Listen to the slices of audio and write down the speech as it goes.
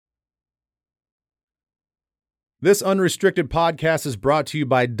This unrestricted podcast is brought to you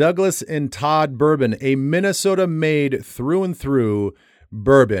by Douglas and Todd Bourbon, a Minnesota-made through and through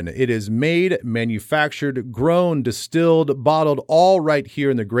bourbon. It is made, manufactured, grown, distilled, bottled, all right here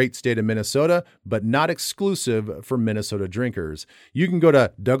in the great state of Minnesota, but not exclusive for Minnesota drinkers. You can go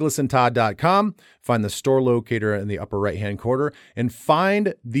to douglasandtodd.com, find the store locator in the upper right-hand corner, and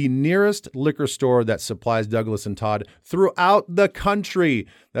find the nearest liquor store that supplies Douglas and Todd throughout the country.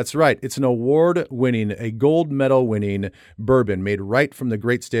 That's right. It's an award-winning, a gold medal-winning bourbon made right from the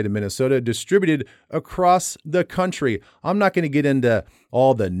great state of Minnesota, distributed across the country. I'm not going to get into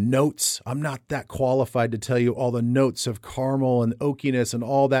all the notes. I'm not that qualified to tell you all the notes of caramel and oakiness and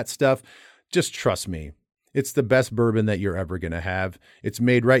all that stuff. Just trust me. It's the best bourbon that you're ever going to have. It's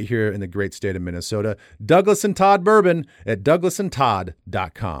made right here in the great state of Minnesota. Douglas and Todd Bourbon at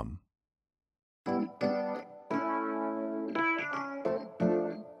douglasandtodd.com.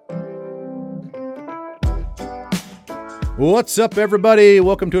 What's up, everybody?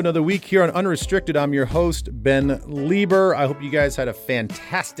 Welcome to another week here on Unrestricted. I'm your host, Ben Lieber. I hope you guys had a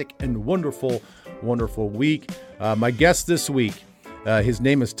fantastic and wonderful week. My guest this week, his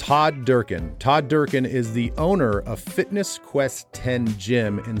name is Todd Durkin. Todd Durkin is the owner of Fitness Quest 10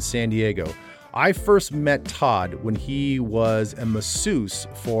 Gym in San Diego. I first met Todd when he was a masseuse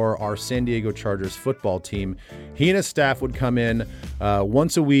for our San Diego Chargers football team. He and his staff would come in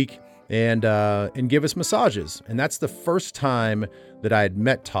once a week and give us massages. And that's the first time that I had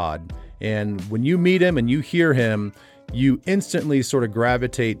met Todd. And when you meet him and you hear him, you instantly sort of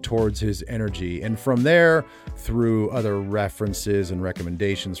gravitate towards his energy. And from there, through other references and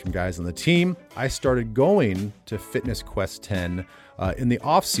recommendations from guys on the team, I started going to Fitness Quest 10 in the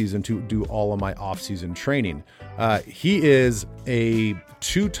off season to do all of my off-season training. He is a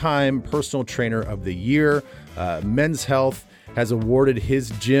 2-time personal trainer of the year. Men's Health has awarded his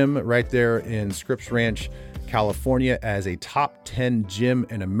gym right there in Scripps Ranch, California, as a top 10 gym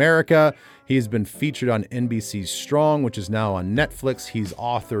in America. He's been featured on NBC's Strong, which is now on Netflix. He's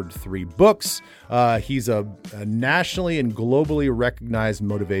authored 3 books. He's a nationally and globally recognized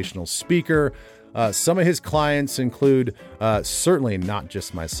motivational speaker. Some of his clients include, certainly not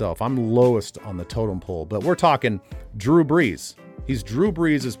just myself. I'm lowest on the totem pole, but we're talking Drew Brees. He's Drew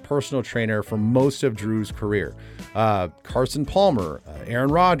Brees' personal trainer for most of Drew's career. Carson Palmer, Aaron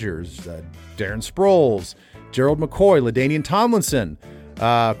Rodgers, Darren Sproles, Gerald McCoy, LaDainian Tomlinson,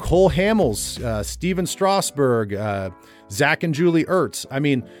 Cole Hamels, Steven Strasburg, Zach and Julie Ertz. I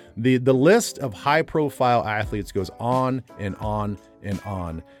mean, the list of high-profile athletes goes on and on and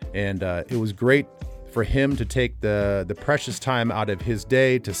on. And it was great for him to take the precious time out of his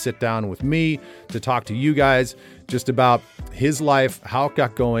day to sit down with me, to talk to you guys just about his life, how it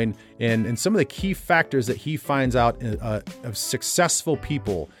got going, and some of the key factors that he finds out of successful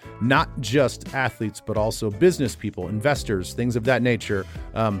people, not just athletes, but also business people, investors, things of that nature.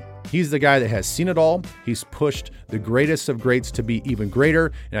 He's the guy that has seen it all. He's pushed the greatest of greats to be even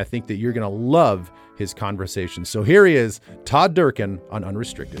greater, and I think that you're going to love his conversation. So here he is, Todd Durkin on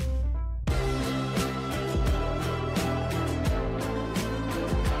Unrestricted.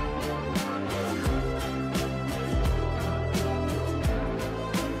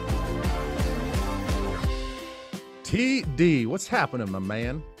 TD, what's happening, my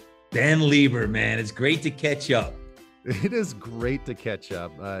man? Ben Lieber, man. It's great to catch up. It is great to catch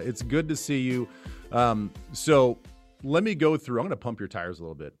up. It's good to see you. So let me go through. I'm going to pump your tires a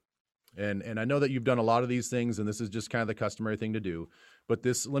little bit. And I know that you've done a lot of these things, and this is just kind of the customary thing to do. But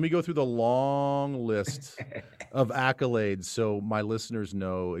let me go through the long list of accolades so my listeners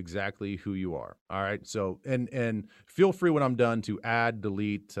know exactly who you are. All right. So, and feel free when I'm done to add,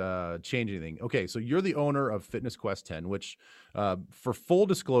 delete, change anything. Okay. So you're the owner of Fitness Quest 10, which, for full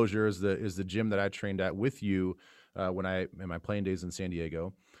disclosure, is the gym that I trained at with you in my playing days in San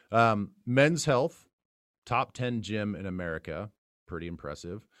Diego. Men's Health, top 10 gym in America. Pretty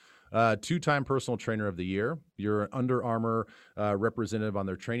impressive. 2-time personal trainer of the year. You're an Under Armour representative on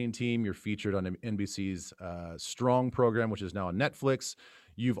their training team. You're featured on NBC's Strong program, which is now on Netflix.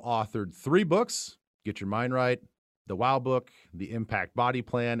 You've authored 3 books, Get Your Mind Right, The Wow Book, The Impact Body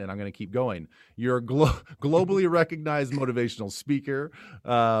Plan, and I'm going to keep going. You're a globally recognized motivational speaker.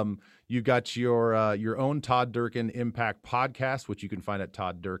 You've got your own Todd Durkin Impact podcast, which you can find at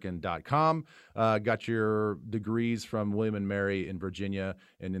todddurkin.com. Got your degrees from William & Mary in Virginia,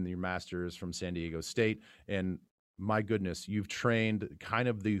 and then your master's from San Diego State. And my goodness, you've trained kind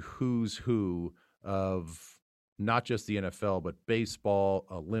of the who's who of not just the NFL, but baseball,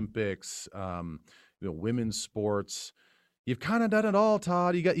 Olympics, women's sports. You've kind of done it all,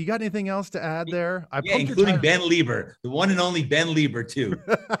 Todd. You got anything else to add there? Yeah, including Ben Lieber, the one and only Ben Lieber too.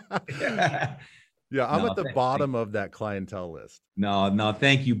 Yeah, I'm No, at the bottom of that clientele list. no,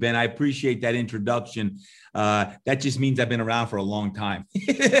 thank you, Ben. I appreciate that introduction. That just means I've been around for a long time.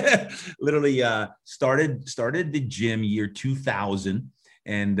 Literally started the gym year 2000.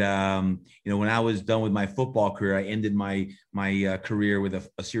 And when I was done with my football career, I ended my career with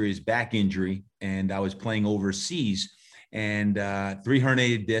a serious back injury, and I was playing overseas. And 3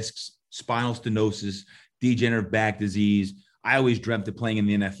 herniated discs, spinal stenosis, degenerative back disease. I always dreamt of playing in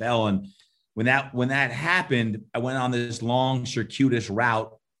the NFL, and when that happened, I went on this long circuitous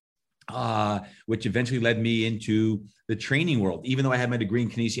route, which eventually led me into the training world. Even though I had my degree in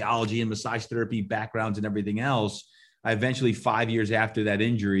kinesiology and massage therapy backgrounds and everything else, I eventually, 5 years after that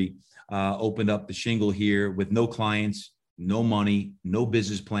injury, opened up the shingle here with no clients, no money, no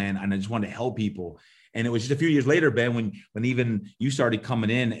business plan, and I just wanted to help people. And it was just a few years later, Ben, when even you started coming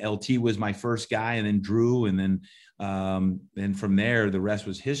in. LT was my first guy, and then Drew, and then from there, the rest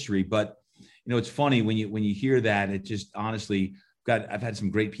was history. But it's funny when you hear that. It just honestly I've had some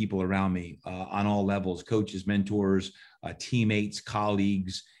great people around me on all levels: coaches, mentors, teammates,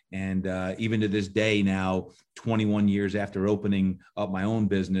 colleagues, and even to this day now, 21 years after opening up my own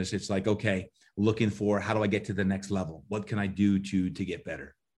business, it's like, okay, looking for how do I get to the next level? What can I do to get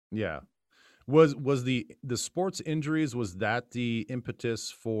better? Yeah. Was the sports injuries, was that the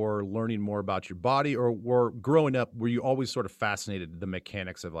impetus for learning more about your body, or growing up, were you always sort of fascinated the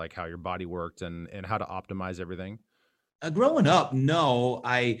mechanics of like how your body worked and how to optimize everything? Growing up, no,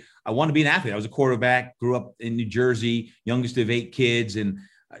 I wanted to be an athlete. I was a quarterback, grew up in New Jersey, youngest of 8 kids. And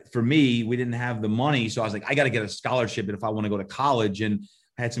for me, we didn't have the money. So I was like, I got to get a scholarship if I want to go to college. And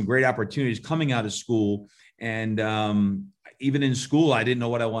I had some great opportunities coming out of school. And even in school, I didn't know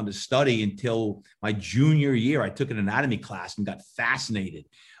what I wanted to study until my junior year. I took an anatomy class and got fascinated.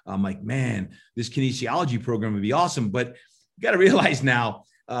 I'm like, man, this kinesiology program would be awesome. But you got to realize now,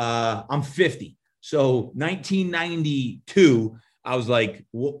 I'm 50. So 1992, I was like,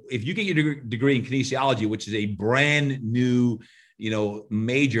 well, if you get your degree in kinesiology, which is a brand new,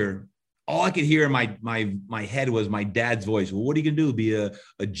 major, all I could hear in my head was my dad's voice. Well, what are you going to do? Be a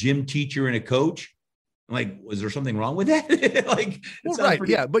gym teacher and a coach? I'm like, was there something wrong with that? Well, right.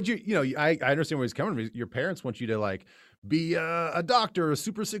 Yeah. But I understand where he's coming from. Your parents want you to like be a doctor,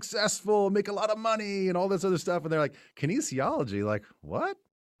 super successful, make a lot of money and all this other stuff. And they're like, kinesiology, like what?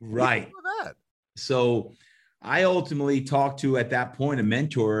 Right. What that? So I ultimately talked to, at that point, a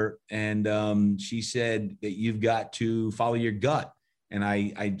mentor, and she said that you've got to follow your gut. And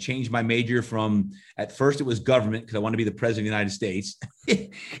I changed my major from, at first it was government because I wanted to be the president of the United States.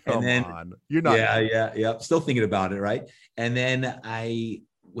 Come on. You're not. Yeah. Still thinking about it. Right. And then I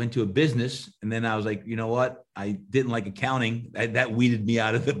went to a business, and then I was like, you know what? I didn't like accounting. That weeded me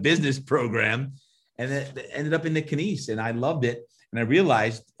out of the business program, and then ended up in the kines, and I loved it. And I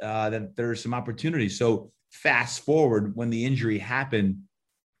realized that there are some opportunities. So fast forward, when the injury happened,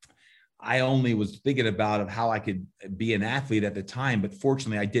 I only was thinking about how I could be an athlete at the time. But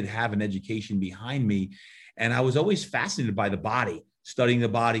fortunately, I did have an education behind me. And I was always fascinated by the body, studying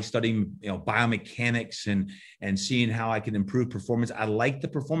biomechanics and seeing how I can improve performance. I liked the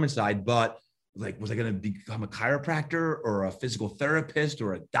performance side, but like, was I going to become a chiropractor or a physical therapist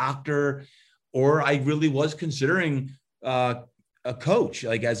or a doctor? Or I really was considering a coach,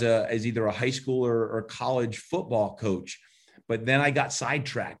 like as either a high school or college football coach. But then I got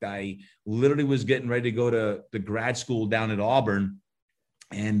sidetracked. I literally was getting ready to go to the grad school down at Auburn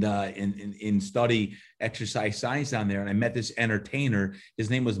and study exercise science down there. And I met this entertainer. His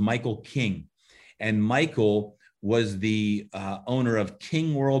name was Michael King. And Michael was the owner of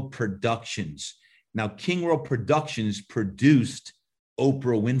King World Productions. Now, King World Productions produced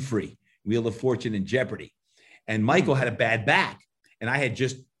Oprah Winfrey, Wheel of Fortune, and Jeopardy. And Michael had a bad back. And I had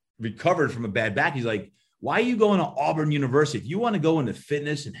just recovered from a bad back. He's like, why are you going to Auburn University? If you want to go into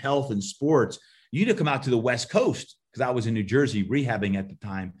fitness and health and sports, you need to come out to the West Coast. Because I was in New Jersey rehabbing at the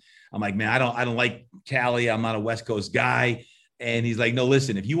time. I'm like, man, I don't like Cali. I'm not a West Coast guy. And he's like, no,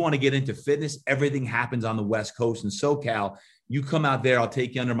 listen, if you want to get into fitness, everything happens on the West Coast and SoCal. You come out there, I'll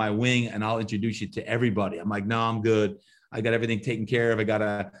take you under my wing and I'll introduce you to everybody. I'm like, no, I'm good. I got everything taken care of. I got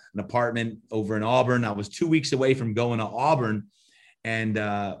an apartment over in Auburn. I was 2 weeks away from going to Auburn. And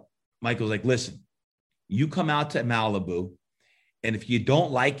Michael's like, listen, you come out to Malibu, and if you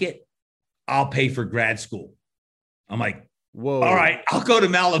don't like it, I'll pay for grad school. I'm like, whoa, all right, I'll go to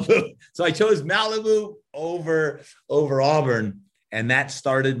Malibu. So I chose Malibu over Auburn. And that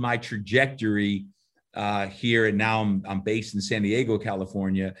started my trajectory here. And now I'm based in San Diego,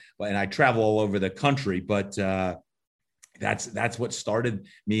 California, and I travel all over the country. But that's what started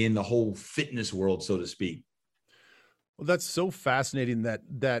me in the whole fitness world, so to speak. Well, that's so fascinating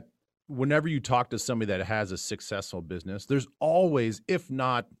that whenever you talk to somebody that has a successful business, there's always, if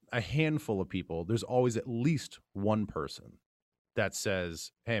not a handful of people, there's always at least one person that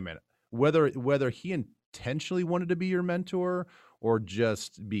says, hey man, whether he intentionally wanted to be your mentor or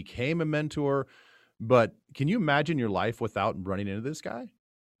just became a mentor, but can you imagine your life without running into this guy?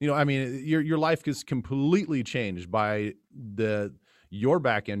 I mean, your life is completely changed by your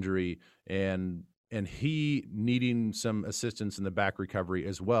back injury and he needing some assistance in the back recovery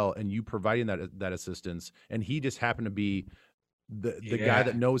as well, and you providing that assistance, and he just happened to be the guy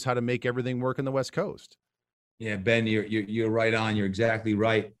that knows how to make everything work in the West Coast. Yeah, Ben, you're right on. You're exactly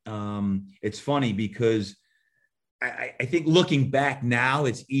right. It's funny because I think looking back now,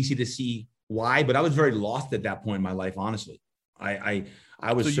 it's easy to see why, but I was very lost at that point in my life, honestly.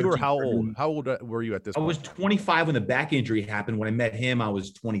 I was. So you were how old? How old were you at this point? I was 25 when the back injury happened. When I met him, I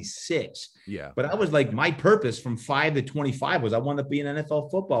was 26. Yeah. But I was like, my purpose from 5 to 25 was I wanted to be an NFL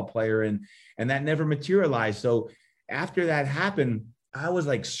football player, and that never materialized. So after that happened, I was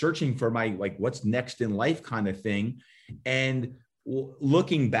like searching for my what's next in life kind of thing. And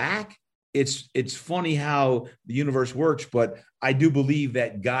looking back, it's funny how the universe works, but I do believe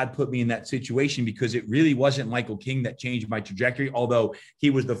that God put me in that situation because it really wasn't Michael King that changed my trajectory, although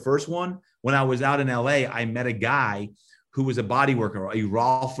he was the first one. When I was out in LA, I met a guy who was a body worker, a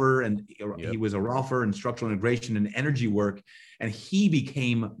rolfer, and he was a rolfer in structural integration and energy work. And he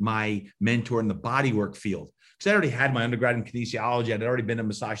became my mentor in the body work field. Because I already had my undergrad in kinesiology. I'd already been to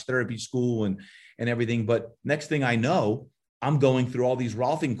massage therapy school and everything. But next thing I know, I'm going through all these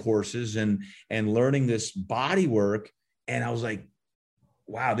Rolfing courses and learning this body work. And I was like,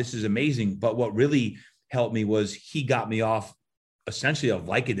 wow, this is amazing. But what really helped me was he got me off essentially a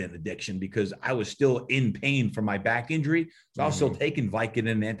Vicodin addiction because I was still in pain from my back injury. So I was still taking Vicodin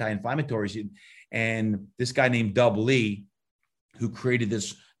and anti-inflammatories. And this guy named Double E, who created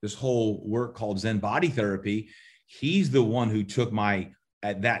this whole work called Zen Body Therapy, he's the one who took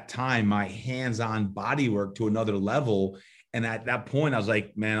at that time, my hands-on body work to another level. And at that point, I was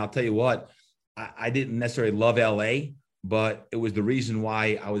like, man, I'll tell you what, I didn't necessarily love LA, but it was the reason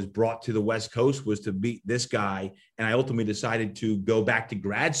why I was brought to the West Coast was to meet this guy. And I ultimately decided to go back to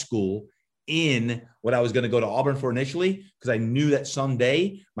grad school in what I was going to go to Auburn for initially, because I knew that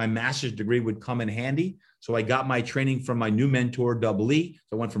someday my master's degree would come in handy. So I got my training from my new mentor, Double E.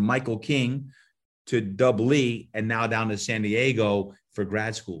 So I went from Michael King to Double E and now down to San Diego for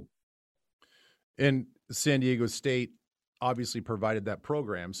grad school. And San Diego State obviously provided that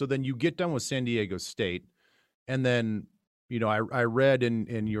program. So then you get done with San Diego State, and then, I read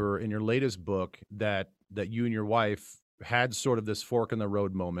in your latest book that you and your wife had sort of this fork in the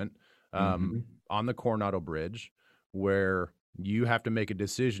road moment on the Coronado Bridge, where you have to make a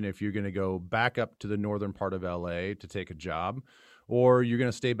decision if you're going to go back up to the northern part of LA to take a job, or you're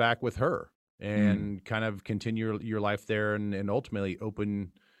going to stay back with her and kind of continue your life there and ultimately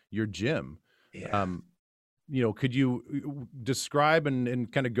open your gym. Yeah. Could you describe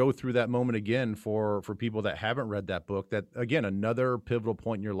and kind of go through that moment again for people that haven't read that book, that again, another pivotal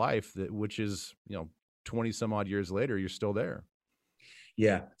point in your life which is, 20 some odd years later, you're still there.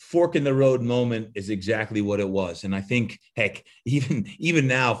 Yeah. Fork in the road moment is exactly what it was. And I think, heck, even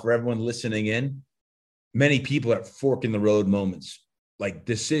now for everyone listening in, many people are fork in the road moments, like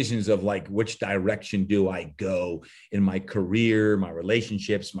decisions of which direction do I go in my career, my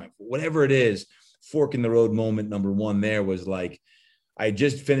relationships, whatever it is. Fork in the road moment number one there was I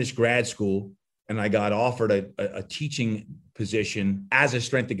just finished grad school and I got offered a teaching position as a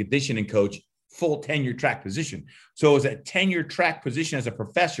strength and conditioning coach, full tenure track position. So it was a tenure track position as a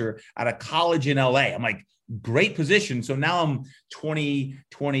professor at a college in LA. I'm like, great position. So now I'm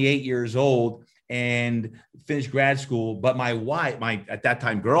 28 years old and finished grad school. But my wife, at that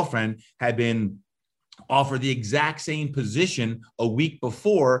time girlfriend, had been offered the exact same position a week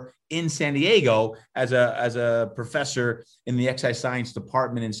before in San Diego as a professor in the exercise science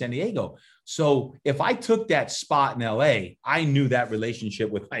department in San Diego. So if I took that spot in LA, I knew that relationship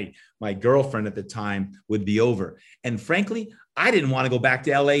with my girlfriend at the time would be over. And frankly, I didn't want to go back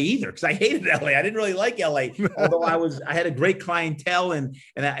to LA either because I hated LA. I didn't really like LA, although I had a great clientele and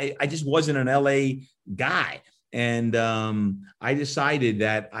I just wasn't an LA guy. And I decided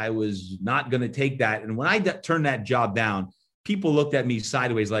that I was not going to take that. And when I turned that job down, people looked at me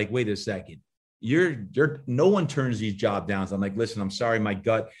sideways like, wait a second, no one turns these job downs. I'm like, listen, I'm sorry, my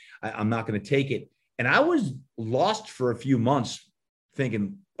gut, I'm not going to take it. And I was lost for a few months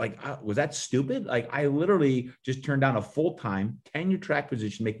thinking was that stupid? I literally just turned down a full-time tenure track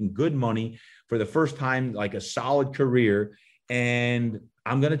position, making good money for the first time, a solid career. And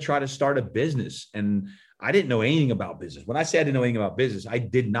I'm going to try to start a business. And I didn't know anything about business. When I say I didn't know anything about business, I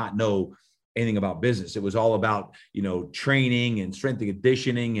did not know anything about business. It was all about, training and strength and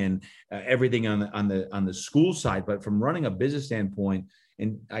conditioning and everything on the school side. But from running a business standpoint,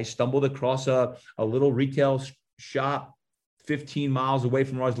 and I stumbled across a little retail shop 15 miles away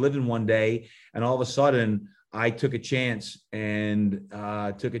from where I was living one day. And all of a sudden I took a chance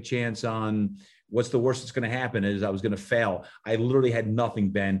on what's the worst that's going to happen is I was going to fail. I literally had nothing,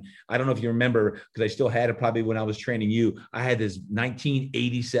 Ben. I don't know if you remember, because I still had it probably when I was training you. I had this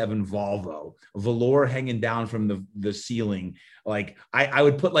 1987 Volvo, velour hanging down from the ceiling. Like I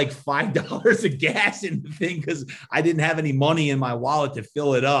would put like $5 of gas in the thing because I didn't have any money in my wallet to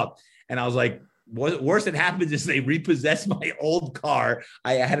fill it up. And I was like, what worse that happened is they repossessed my old car.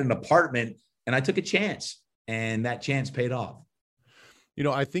 I had an apartment and I took a chance, and that chance paid off.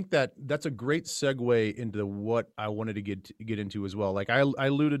 I think that's a great segue into what I wanted to get into as well. Like I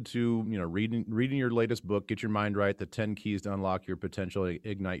alluded to, reading your latest book, Get Your Mind Right, the 10 Keys to Unlock Your Potential,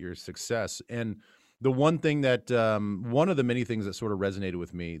 Ignite Your Success. And the one thing that, one of the many things that sort of resonated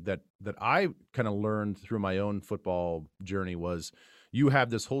with me that I kind of learned through my own football journey was you have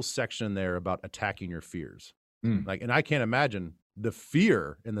this whole section there about attacking your fears. And I can't imagine the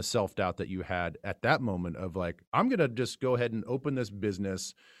fear and the self-doubt that you had at that moment of like, I'm going to just go ahead and open this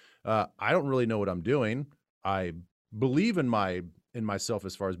business. I don't really know what I'm doing. I believe in myself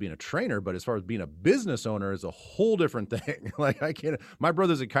as far as being a trainer, but as far as being a business owner is a whole different thing. Like my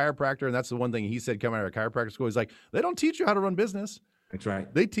brother's a chiropractor, and that's the one thing he said coming out of chiropractic school. He's like, they don't teach you how to run business. That's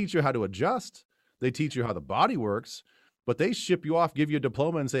right. They teach you how to adjust. They teach you how the body works. But they ship you off, give you a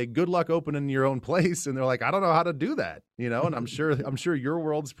diploma, and say, "Good luck opening your own place." And they're like, "I don't know how to do that," And I'm sure your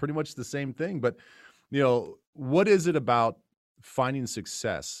world's pretty much the same thing. But what is it about finding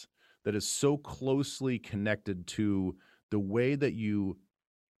success that is so closely connected to the way that you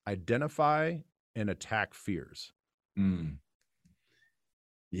identify and attack fears?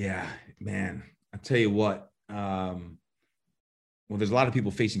 Yeah, man. I'll tell you what. Well, there's a lot of people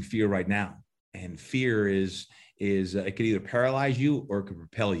facing fear right now, and fear is it could either paralyze you or it could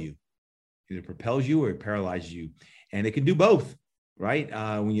propel you. It either propels you or it paralyzes you. And it can do both, right?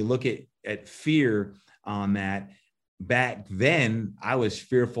 When you look at fear on that, back then, I was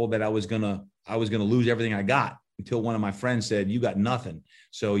fearful that I was gonna lose everything I got, until one of my friends said, "You got nothing.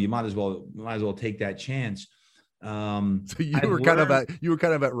 So you might as well take that chance." So you were kind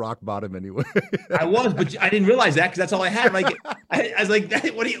of at rock bottom anyway. I was, but I didn't realize that because that's all I had. Like I was like,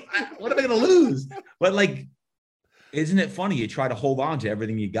 what am I going to lose? But like, isn't it funny? You try to hold on to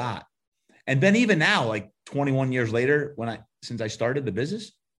everything you got. And then even now, like 21 years later, since I started the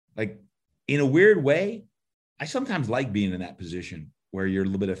business, like in a weird way, I sometimes like being in that position where you're a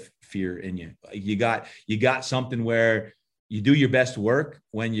little bit of fear in you. You got something where you do your best work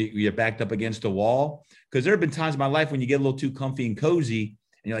when you're backed up against a wall. Because there have been times in my life when you get a little too comfy and cozy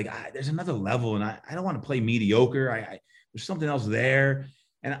and you're like, there's another level and I don't want to play mediocre. There's something else there.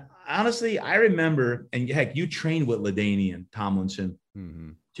 And honestly, I remember, and heck, you trained with LaDainian Tomlinson.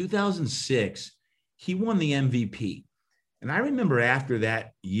 2006, he won the MVP. And I remember after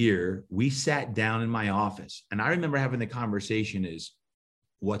that year, we sat down in my office and I remember having the conversation is,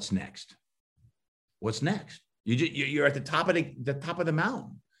 what's next? What's next? You're at the top of the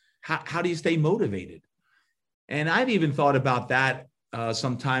mountain. How do you stay motivated? And I've even thought about that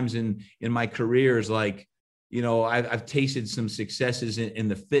sometimes in my careers, like, I've tasted some successes in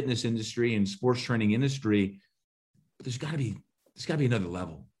the fitness industry and sports training industry, but there's got to be another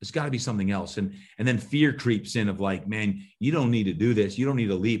level. There's got to be something else. And then fear creeps in of like, man, you don't need to do this. You don't need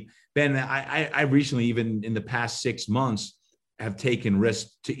to leap. Ben, I recently, even in the past 6 months, have taken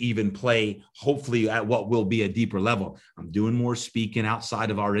risks to even play, hopefully at what will be a deeper level. I'm doing more speaking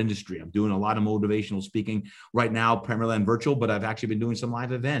outside of our industry. I'm doing a lot of motivational speaking right now, primarily on virtual, but I've actually been doing some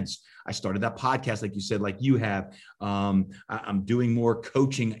live events. I started that podcast, like you said, like you have. I'm doing more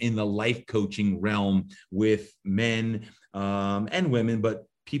coaching in the life coaching realm with men and women, but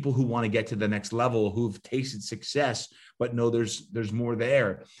people who want to get to the next level, who've tasted success, but know there's more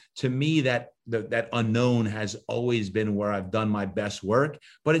there. To me, that unknown has always been where I've done my best work,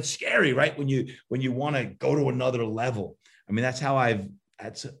 but it's scary, right? When you want to go to another level. I mean, that's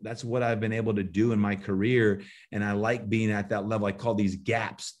what I've been able to do in my career. And I like being at that level. I call these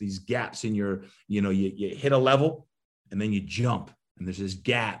gaps in your, you hit a level and then you jump and there's this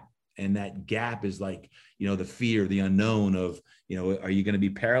gap. And that gap is like, the fear, the unknown of, are you going to be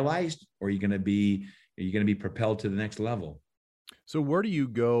paralyzed or are you going to be propelled to the next level? So where do you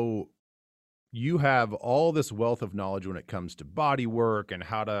go you have all this wealth of knowledge when it comes to body work and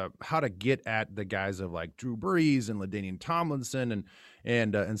how to get at the guys of like Drew Brees and LaDainian Tomlinson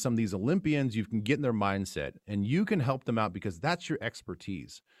and some of these Olympians. You can get in their mindset and you can help them out because that's your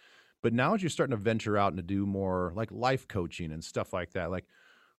expertise. But now as you're starting to venture out and to do more like life coaching and stuff like that, like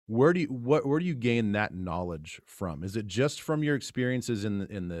where do you gain that knowledge from? Is it just from your experiences in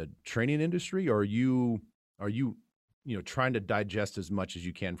the training industry, or are you trying to digest as much as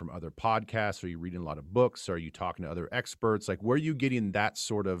you can from other podcasts? Are you reading a lot of books? Are you talking to other experts? Like, where are you getting that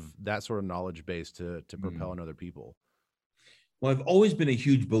sort of knowledge base to propel in other people? Well, I've always been a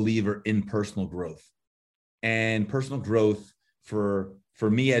huge believer in personal growth, and personal growth for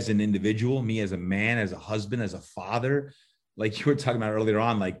me as an individual, me as a man, as a husband, as a father. Like you were talking about earlier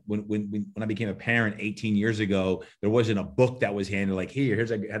on, like when I became a parent 18 years ago, there wasn't a book that was handed like, here's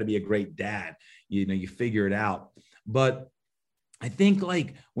how to be a great dad. You figure it out. But I think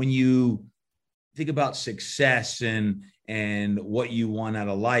like when you think about success and what you want out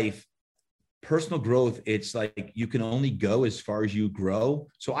of life, personal growth, it's like you can only go as far as you grow.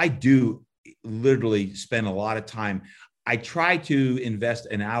 So I do literally spend a lot of time. I try to invest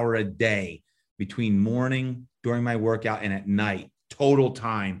an hour a day between morning, during my workout, and at night, total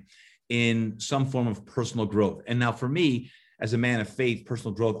time in some form of personal growth. And now for me, as a man of faith,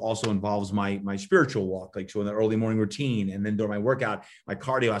 personal growth also involves my spiritual walk. Like so in the early morning routine, and then during my workout, my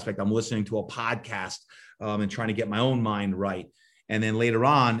cardio aspect, I'm listening to a podcast and trying to get my own mind right. And then later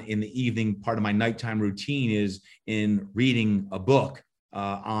on in the evening, part of my nighttime routine is in reading a book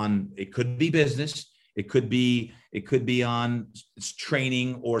on, it could be business, it could be on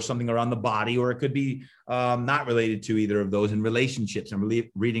training or something around the body, or it could be not related to either of those, in relationships. I'm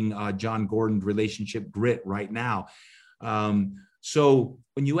reading John Gordon's Relationship Grit right now. So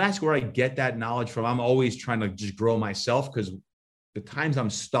when you ask where I get that knowledge from, I'm always trying to just grow myself, because the times I'm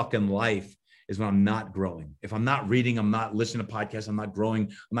stuck in life is when I'm not growing. If I'm not reading, I'm not listening to podcasts, I'm not growing,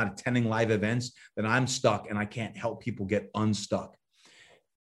 I'm not attending live events, then I'm stuck and I can't help people get unstuck.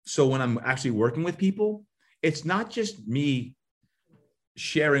 So when I'm actually working with people, it's not just me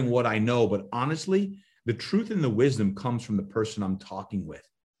sharing what I know, but honestly, the truth and the wisdom comes from the person I'm talking with.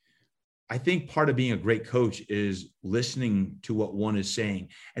 I think part of being a great coach is listening to what one is saying,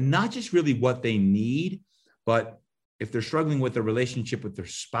 and not just really what they need, but if they're struggling with a relationship with their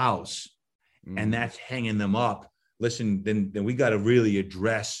spouse and that's hanging them up, listen, then we got to really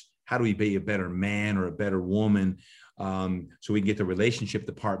address, how do we be a better man or a better woman, so we can get the relationship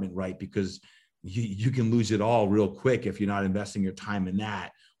department right, because you can lose it all real quick if you're not investing your time in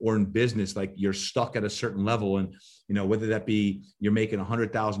that. Or in business, like you're stuck at a certain level, and whether that be you're making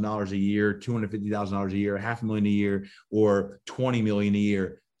 $100,000 a year, $250,000 a year, $500,000 a year, or $20 million a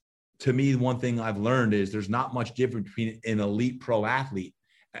year. To me, one thing I've learned is there's not much difference between an elite pro athlete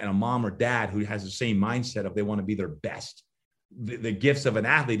and a mom or dad who has the same mindset of they want to be their best. The gifts of an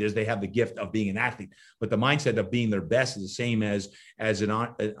athlete is they have the gift of being an athlete, but the mindset of being their best is the same as an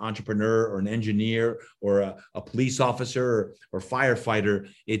entrepreneur or an engineer or a police officer or firefighter.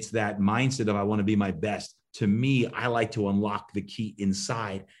 It's that mindset of I want to be my best. To me, I like to unlock the key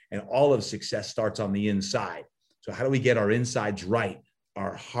inside, and all of success starts on the inside. So how do we get our insides right?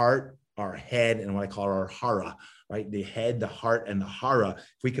 Our heart, our head, and what I call our hara, right? The head, the heart, and the hara.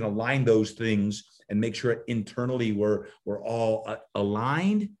 If we can align those things and make sure internally we're all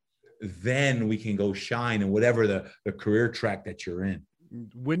aligned, then we can go shine in whatever the career track that you're in.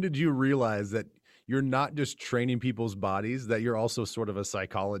 When did you realize that you're not just training people's bodies, that you're also sort of a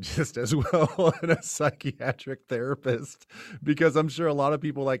psychologist as well and a psychiatric therapist? Because I'm sure a lot of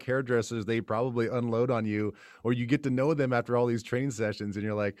people, like hairdressers, they probably unload on you, or you get to know them after all these training sessions and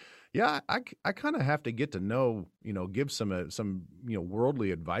you're like, yeah, I kind of have to get to know, give some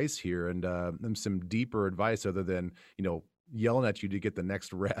worldly advice here and some deeper advice other than, yelling at you to get the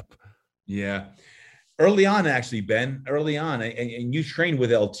next rep. Yeah. Early on, actually, Ben, and you trained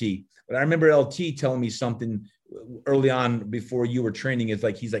with LT, but I remember LT telling me something early on before you were training. Is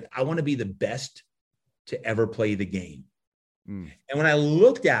like, he's like, I want to be the best to ever play the game. And when I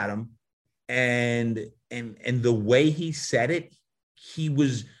looked at him and the way he said it, he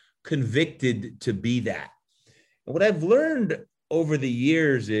was convicted to be that. And what I've learned over the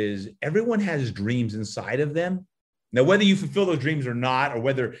years is everyone has dreams inside of them. Now, whether you fulfill those dreams or not, or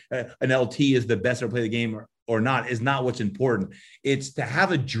whether an LT is the best to play the game or not, is not what's important. It's to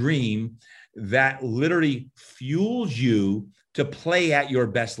have a dream that literally fuels you to play at your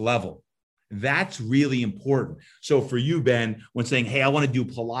best level. That's really important. So for you, Ben, when saying, hey, I want to do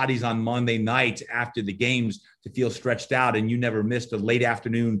Pilates on Monday nights after the games to feel stretched out, and you never missed a late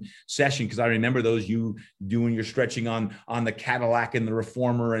afternoon session, because I remember those, you doing your stretching on the Cadillac and the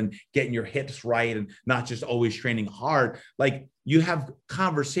Reformer and getting your hips right and not just always training hard. Like, you have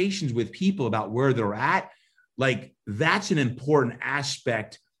conversations with people about where they're at. Like, that's an important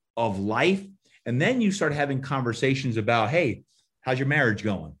aspect of life. And then you start having conversations about, hey, how's your marriage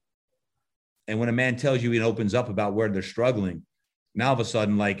going? And when a man tells you, he opens up about where they're struggling, now all of a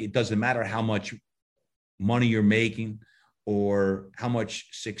sudden, like, it doesn't matter how much money you're making or how much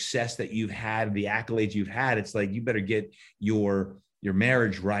success that you've had, the accolades you've had. It's like, you better get your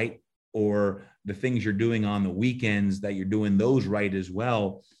marriage right, or the things you're doing on the weekends, that you're doing those right as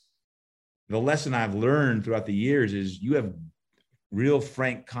well. The lesson I've learned throughout the years is you have real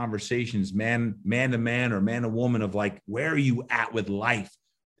frank conversations, man to man or man to woman, of like, where are you at with life?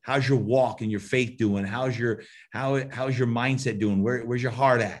 How's your walk and your faith doing? How's your mindset doing? Where's your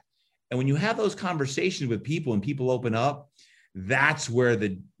heart at? And when you have those conversations with people and people open up, that's where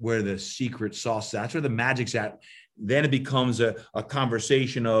the secret sauce is. That's where the magic's at. Then it becomes a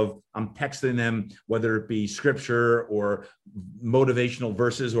conversation of, I'm texting them, whether it be scripture or motivational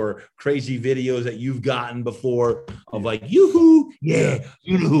verses or crazy videos that you've gotten before of like, yoo-hoo, yeah,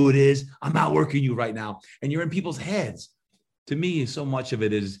 you know who it is. I'm outworking you right now. And you're in people's heads. To me, so much of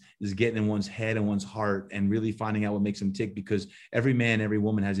it is getting in one's head and one's heart and really finding out what makes them tick, because every man, every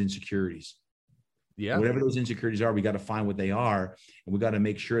woman has insecurities. Yeah. Whatever those insecurities are, we got to find what they are, and we got to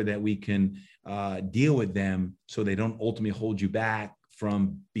make sure that we can deal with them so they don't ultimately hold you back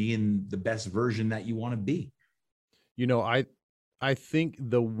from being the best version that you want to be. You know, I think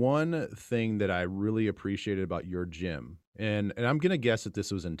the one thing that I really appreciated about your gym, and I'm going to guess that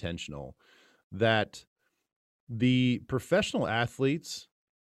this was intentional, that the professional athletes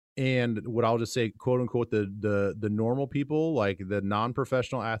and what I'll just say, quote unquote, the normal people, like the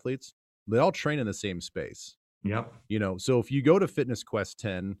non-professional athletes, they all train in the same space. Yep. You know, so if you go to Fitness Quest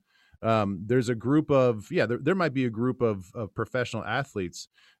 10, there's a group of, there might be a group of professional athletes,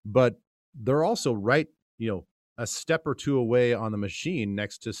 but they're also right, a step or two away on the machine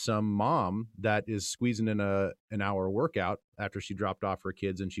next to some mom that is squeezing in an hour workout after she dropped off her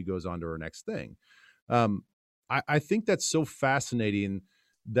kids and she goes on to her next thing. I think that's so fascinating.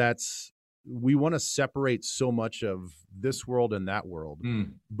 We want to separate so much of this world and that world.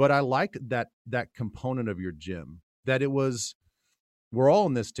 But I like that component of your gym, that we're all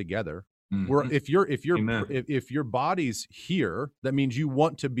in this together. Mm-hmm. If your body's here, that means you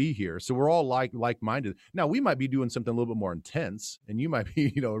want to be here. So we're all like-minded. Now we might be doing something a little bit more intense, and you might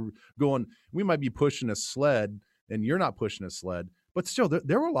be, we might be pushing a sled and you're not pushing a sled, but still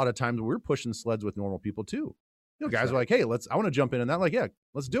there were a lot of times where we're pushing sleds with normal people too. Guys are like, hey, I want to jump in, and that, like, yeah,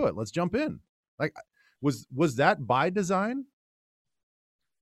 let's do it. Let's jump in. Like, was that by design?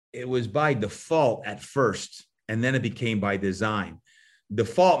 It was by default at first, and then it became by design.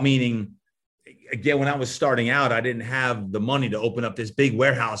 Default meaning, again, when I was starting out, I didn't have the money to open up this big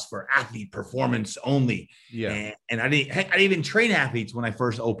warehouse for athlete performance only. Yeah. And I didn't even train athletes when I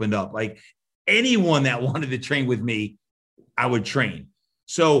first opened up. Like, anyone that wanted to train with me, I would train.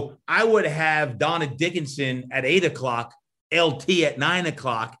 So I would have Donna Dickinson at 8:00, LT at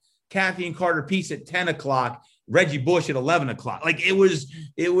 9:00, Kathy and Carter Peace at 10:00, Reggie Bush at 11:00. Like, it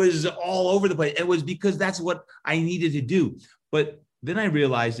was all over the place. It was because that's what I needed to do. But then I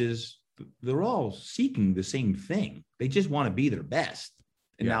realized they're all seeking the same thing. They just want to be their best.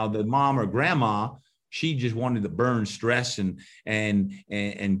 And now the mom or grandma, she just wanted to burn stress and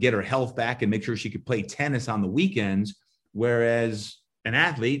get her health back and make sure she could play tennis on the weekends. Whereas an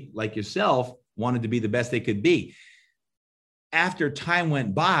athlete like yourself wanted to be the best they could be. After time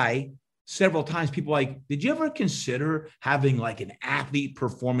went by, several times people like, did you ever consider having like an athlete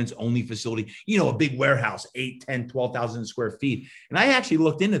performance only facility? A big warehouse, 8, 10, 12,000 square feet. And I actually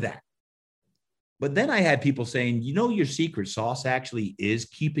looked into that. But then I had people saying, your secret sauce actually is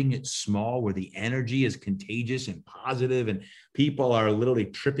keeping it small, where the energy is contagious and positive, and people are literally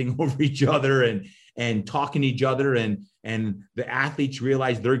tripping over each other and talking to each other. And the athletes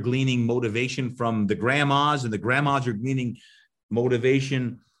realize they're gleaning motivation from the grandmas, and the grandmas are gleaning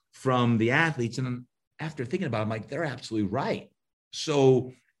motivation from the athletes. And after thinking about it, I'm like, they're absolutely right.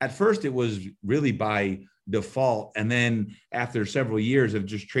 So at first it was really by default. And then after several years of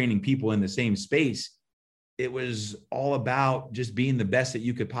just training people in the same space, it was all about just being the best that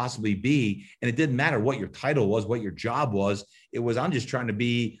you could possibly be. And it didn't matter what your title was, what your job was. It was, I'm just trying to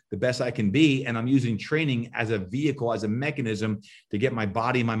be the best I can be. And I'm using training as a vehicle, as a mechanism to get my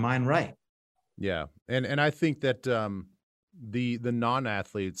body and my mind right. Yeah. And I think that the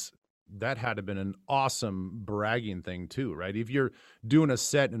non-athletes, that had to have been an awesome bragging thing too, right? If you're doing a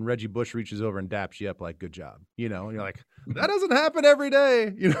set and Reggie Bush reaches over and daps you up like, good job, and you're like, that doesn't happen every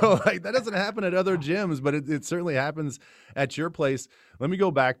day, like that doesn't happen at other gyms, but it certainly happens at your place. Let me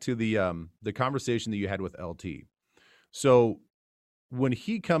go back to the conversation that you had with LT. So when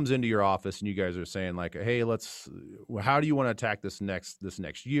he comes into your office and you guys are saying like, hey, how do you want to attack this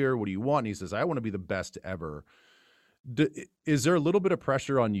next year? What do you want? And he says, I want to be the best ever. Is there a little bit of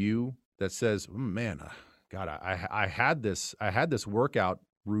pressure on you that says, man, God, I had this workout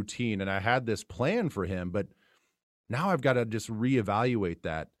routine and I had this plan for him, but now I've got to just reevaluate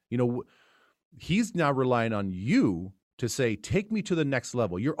that. He's now relying on you to say, take me to the next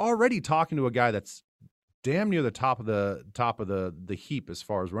level. You're already talking to a guy that's damn near the top of the heap as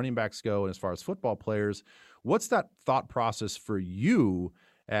far as running backs go and as far as football players. What's that thought process for you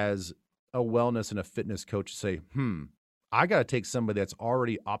as a wellness and a fitness coach to say, I got to take somebody that's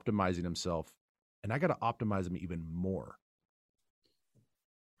already optimizing himself and I got to optimize him even more?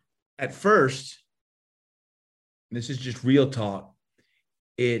 At first, this is just real talk.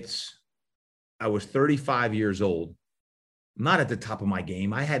 I was 35 years old, not at the top of my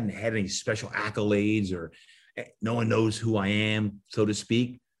game. I hadn't had any special accolades or no one knows who I am, so to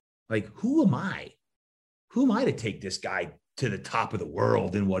speak. Like, who am I? Who am I to take this guy to the top of the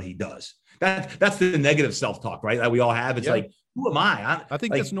world in what he does? That's the negative self-talk, right? That we all have. It's like, who am I? I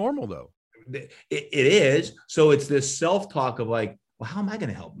think that's normal though. It is. So it's this self-talk of like, well, how am I going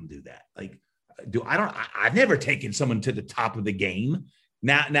to help him do that? Like, I've never taken someone to the top of the game.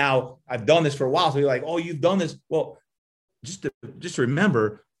 Now I've done this for a while. So you're like, oh, you've done this. Well, just to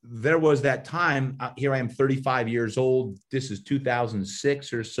remember, there was that time. Here I am, 35 years old. This is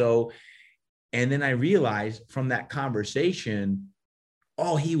 2006 or so. And then I realized from that conversation,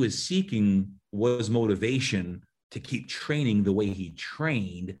 all he was seeking was motivation to keep training the way he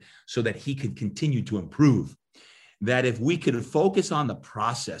trained so that he could continue to improve. That if we could focus on the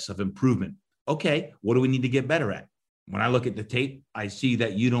process of improvement, okay, what do we need to get better at? When I look at the tape, I see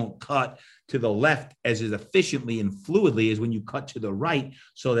that you don't cut to the left as efficiently and fluidly as when you cut to the right.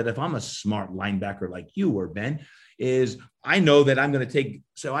 So that if I'm a smart linebacker like you or Ben, I know that I'm going to take.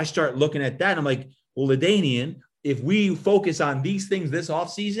 So I start looking at that. And I'm like, well, LaDainian, if we focus on these things this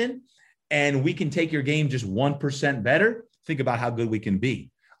offseason and we can take your game just 1% better, think about how good we can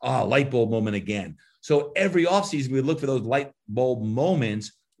be. Light bulb moment again. So every offseason, we look for those light bulb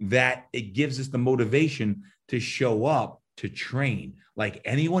moments that it gives us the motivation to show up, to train like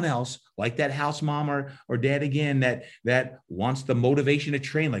anyone else, like that house mom or dad again, that wants the motivation to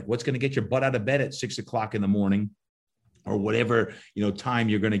train. Like, what's going to get your butt out of bed at 6 o'clock in the morning or whatever, time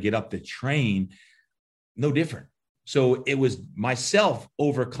you're going to get up to train. No different. So it was myself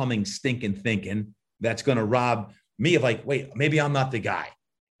overcoming stinking thinking that's going to rob me of like, wait, maybe I'm not the guy.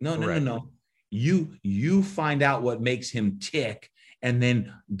 No. You find out what makes him tick and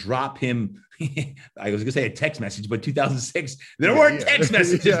then drop him. I was going to say a text message, but 2006, there weren't text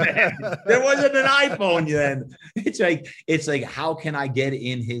messages then. There wasn't an iPhone then. It's like, how can I get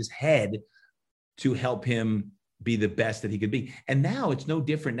in his head to help him be the best that he could be? And now it's no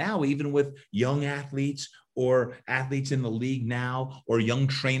different now, even with young athletes or athletes in the league now, or young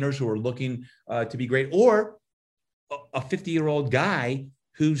trainers who are looking to be great, or a 50-year-old guy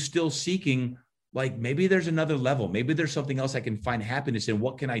who's still seeking, like, maybe there's another level. Maybe there's something else I can find happiness in.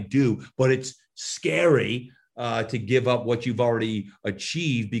 What can I do? But it's scary to give up what you've already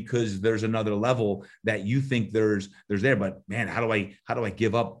achieved because there's another level that you think there's there. But man, how do I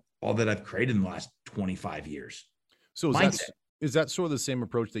give up all that I've created in the last 25 years? So is that sort of the same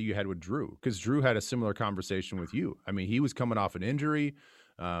approach that you had with Drew? Because Drew had a similar conversation with you. I mean, he was coming off an injury.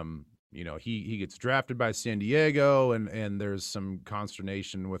 He gets drafted by San Diego, and there's some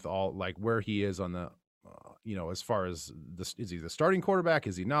consternation with all, like, where he is on the, as far as this, is he the starting quarterback?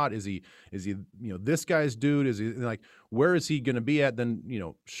 Is he not? Is he this guy's dude? Is he, like, where is he going to be at? Then,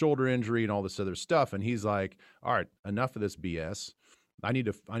 shoulder injury and all this other stuff. And he's like, all right, enough of this BS. I need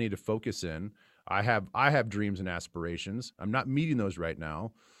to focus in. I have dreams and aspirations. I'm not meeting those right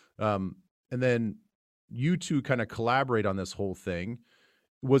now. And then you two kind of collaborate on this whole thing.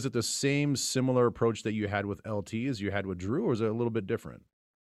 Was it the same similar approach that you had with LT as you had with Drew, or is it a little bit different?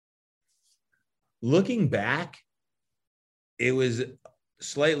 Looking back, it was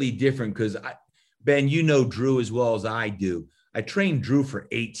slightly different because, Ben, Drew as well as I do. I trained Drew for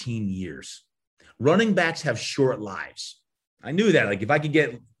 18 years. Running backs have short lives. I knew that. Like, if I could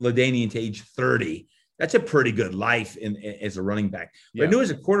get LaDainian to age 30, that's a pretty good life as a running back. But I knew as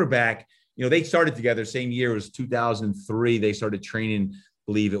a quarterback, they started together same year. It was 2003. They started training,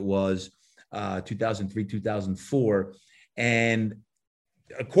 believe it was 2003, 2004. And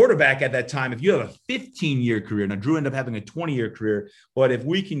a quarterback at that time, if you have a 15-year career, now Drew ended up having a 20-year career, but if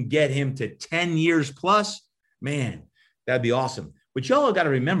we can get him to 10 years plus, man, that'd be awesome. But y'all got to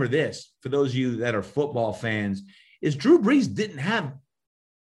remember this, for those of you that are football fans, is Drew Brees didn't have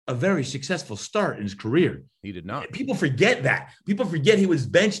a very successful start in his career. He did not. People forget that. People forget he was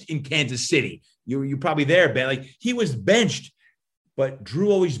benched in Kansas City. You're probably there, Ben. Like, he was benched, but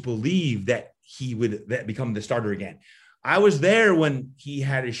Drew always believed that he would become the starter again. I was there when he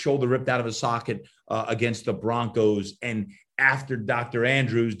had his shoulder ripped out of his socket against the Broncos. And after Dr.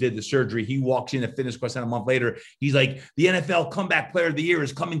 Andrews did the surgery, he walks in a fitness quest, and a month later, he's like, the NFL comeback player of the year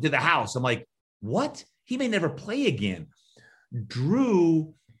is coming to the house. I'm like, what? He may never play again.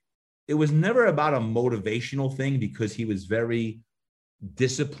 Drew, it was never about a motivational thing because he was very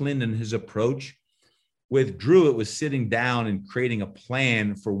disciplined in his approach. With Drew, it was sitting down and creating a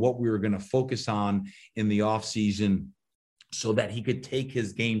plan for what we were going to focus on in the offseason so that he could take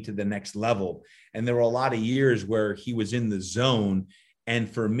his game to the next level. And there were a lot of years where he was in the zone. And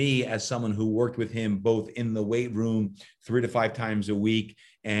for me, as someone who worked with him both in the weight room 3 to 5 times a week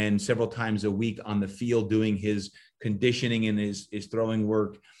and several times a week on the field doing his conditioning and his throwing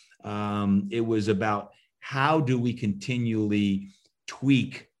work, it was about how do we continually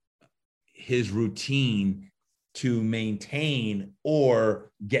tweak his routine to maintain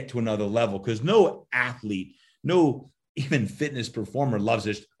or get to another level. Because no athlete, no even fitness performer loves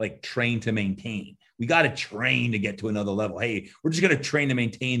this, like, train to maintain. We got to train to get to another level. Hey, we're just going to train to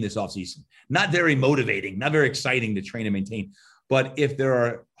maintain this offseason. Not very motivating, not very exciting to train and maintain. But if there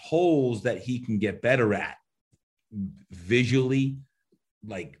are holes that he can get better at visually,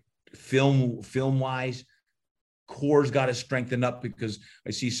 like film wise, core's got to strengthen up, because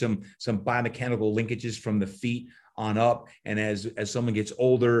I see some biomechanical linkages from the feet on up. And as someone gets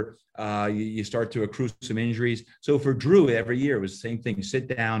older, you start to accrue some injuries. So for Drew, every year it was the same thing.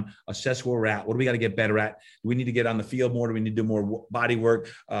 Sit down, assess where we're at. What do we got to get better at? Do we need to get on the field more? Do we need to do more body work?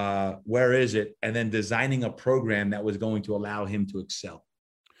 Where is it? And then designing a program that was going to allow him to excel.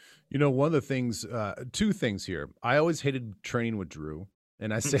 You know, one of the things, 2 things here. I always hated training with Drew.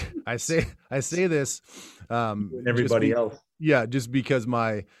 And I say this, everybody else. Yeah. Just because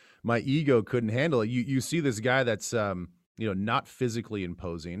my ego couldn't handle it. You see this guy that's, not physically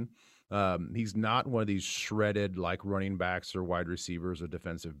imposing. He's not one of these shredded, like, running backs or wide receivers or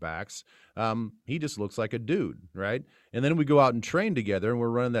defensive backs. He just looks like a dude. Right. And then we go out and train together, and we're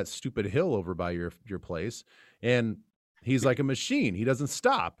running that stupid hill over by your place. And he's like a machine. He doesn't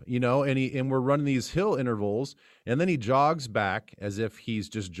stop, and we're running these hill intervals, and then he jogs back as if he's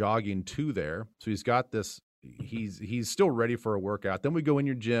just jogging to there. So he's got this, he's still ready for a workout. Then we go in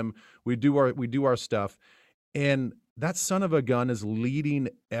your gym, we do our stuff, and that son of a gun is leading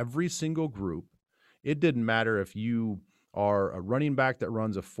every single group. It didn't matter if you are a running back that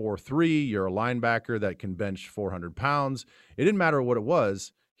runs a 4.3, you're a linebacker that can bench 400 pounds. It didn't matter what it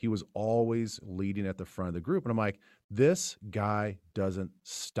was. He was always leading at the front of the group. And I'm like, this guy doesn't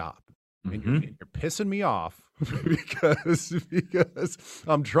stop. And you're pissing me off because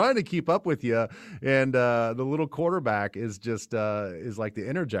I'm trying to keep up with you. And the little quarterback is just is like the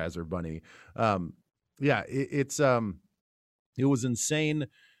Energizer Bunny. It was insane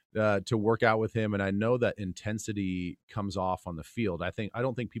to work out with him. And I know that intensity comes off on the field. I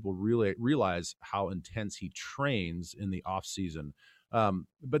don't think people really realize how intense he trains in the off season.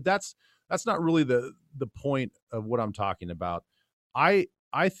 But that's not really the point of what I'm talking about. I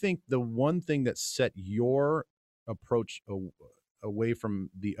think the one thing that set your approach away from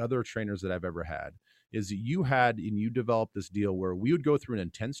the other trainers that I've ever had is that you developed this deal where we would go through an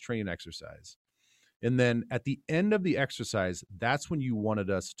intense training exercise. And then at the end of the exercise, that's when you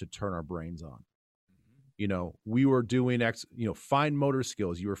wanted us to turn our brains on. We were doing fine motor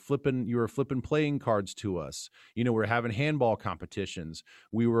skills. You were flipping playing cards to us. We're having handball competitions.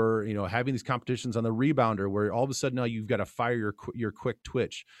 We were, having these competitions on the rebounder where all of a sudden now you've got to fire your quick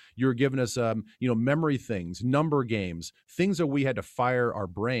twitch. You're giving us, memory things, number games, things that we had to fire our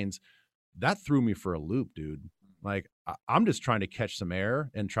brains. That threw me for a loop, dude. Like, I'm just trying to catch some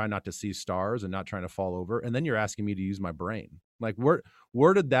air and try not to see stars and not trying to fall over. And then you're asking me to use my brain. Like,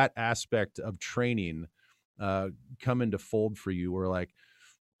 where did that aspect of training come into fold for you, where like,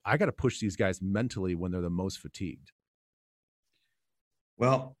 I got to push these guys mentally when they're the most fatigued?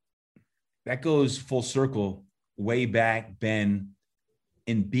 Well, that goes full circle way back, Ben.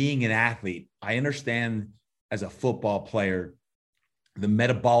 In being an athlete, I understand as a football player, the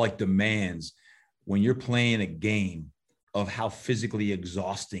metabolic demands when you're playing a game of how physically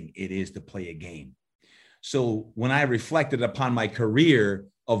exhausting it is to play a game. So when I reflected upon my career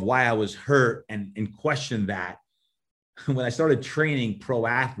of why I was hurt and questioned that, when I started training pro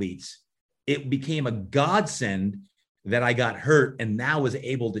athletes, it became a godsend that I got hurt and now was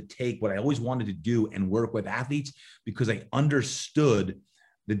able to take what I always wanted to do and work with athletes because I understood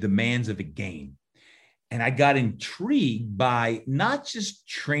the demands of the game. And I got intrigued by not just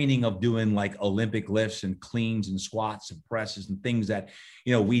training of doing like Olympic lifts and cleans and squats and presses and things that,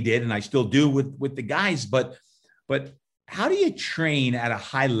 we did and I still do with the guys, but how do you train at a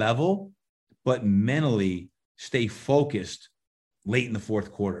high level, but mentally stay focused late in the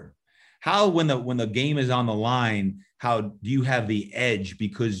fourth quarter? How, when the game is on the line, how do you have the edge?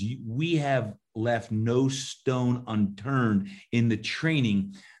 Because we have left no stone unturned in the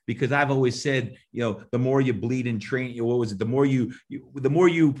training. Because I've always said, the more you bleed in training, the more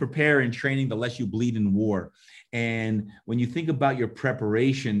you prepare in training, the less you bleed in war. And when you think about your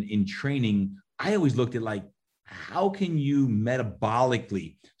preparation in training, I always looked at like, how can you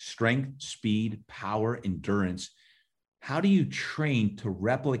metabolically, strength, speed, power, endurance, how do you train to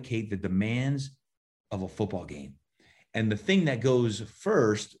replicate the demands of a football game? And the thing that goes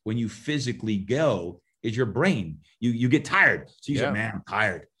first when you physically go is your brain. You get tired. So you say, man, I'm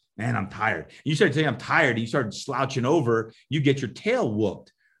tired. Man, I'm tired. And you start saying, I'm tired. And you start slouching over, you get your tail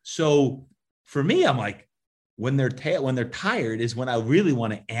whooped. So for me, I'm like, when they're tired is when I really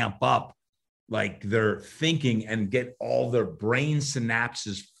want to amp up like their thinking and get all their brain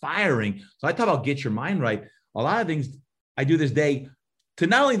synapses firing. So I talk about get your mind right. A lot of things I do this day to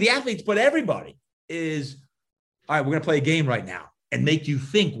not only the athletes, but everybody is, all right, we're going to play a game right now and make you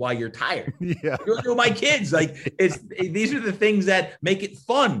think while you're tired. Yeah. My kids, like these are the things that make it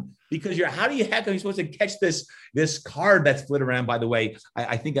fun because how are you supposed to catch this card that's flit around? By the way,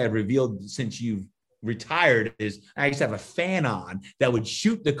 I think I revealed since you've retired is I used to have a fan on that would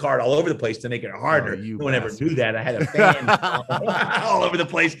shoot the card all over the place to make it harder. No one ever knew that. I had a fan all over the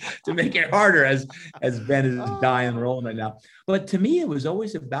place to make it harder as Ben is dying and rolling right now. But to me, it was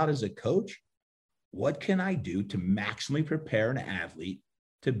always about, as a coach, what can I do to maximally prepare an athlete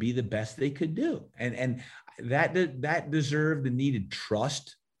to be the best they could do? And that deserved the needed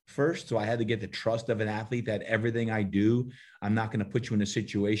trust first. So I had to get the trust of an athlete that everything I do, I'm not going to put you in a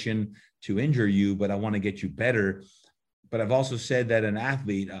situation to injure you, but I want to get you better. But I've also said that an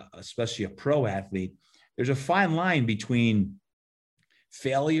athlete, especially a pro athlete, there's a fine line between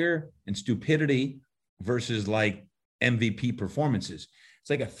failure and stupidity versus like MVP performances. It's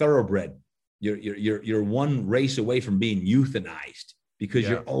like a thoroughbred. You're one race away from being euthanized because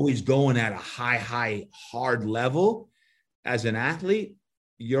you're always going at a high, hard level. As an athlete,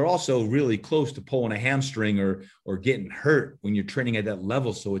 you're also really close to pulling a hamstring or getting hurt when you're training at that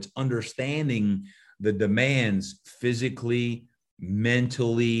level. So it's understanding the demands physically,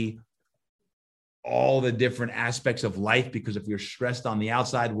 mentally, all the different aspects of life, because if you're stressed on the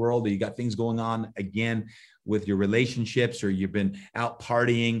outside world or you got things going on again with your relationships or you've been out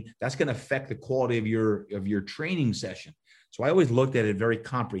partying, that's going to affect the quality of your training session. So I always looked at it very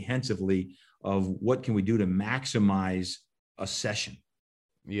comprehensively of what can we do to maximize a session.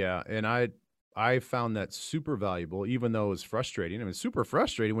 Yeah. And I found that super valuable, even though it was frustrating. I mean, it's super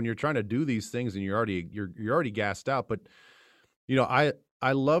frustrating when you're trying to do these things and you're already gassed out. But,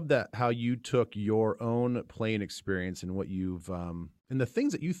 I love that how you took your own playing experience and what you've and the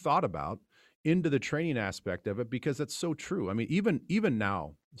things that you thought about into the training aspect of it, because that's so true. I mean, even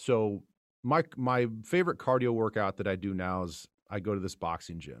now. So my favorite cardio workout that I do now is I go to this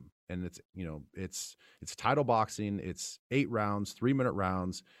boxing gym, and it's title boxing. It's 8 rounds, 3-minute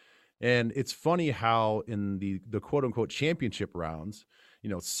rounds. And it's funny how in the quote unquote championship rounds,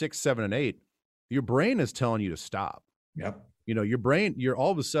 6, 7, and 8, your brain is telling you to stop. Yep. Your brain, you're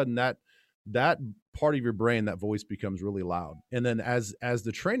all of a sudden that part of your brain, that voice becomes really loud. And then as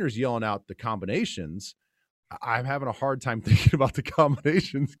the trainer's yelling out the combinations, I'm having a hard time thinking about the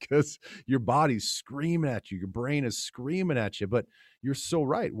combinations because your body's screaming at you. Your brain is screaming at you. But you're so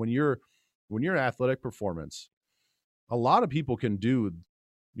right. When you're athletic performance, a lot of people can do,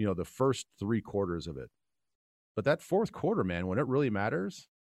 the first 3 quarters of it. But that fourth quarter, man, when it really matters,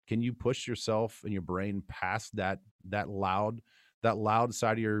 can you push yourself and your brain past that loud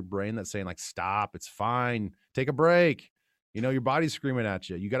side of your brain that's saying like, stop, it's fine, take a break. Your body's screaming at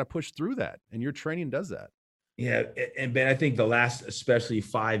you. You got to push through that. And your training does that. Yeah. And Ben, I think the last, especially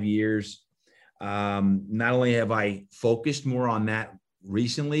 5 years, not only have I focused more on that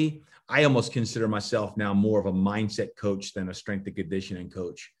recently, I almost consider myself now more of a mindset coach than a strength and conditioning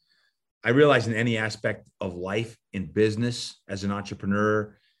coach. I realize in any aspect of life, in business, as an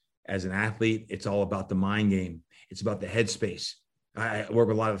entrepreneur, as an athlete, it's all about the mind game. It's about the headspace. I work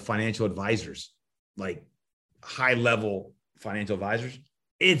with a lot of financial advisors, like high level financial advisors.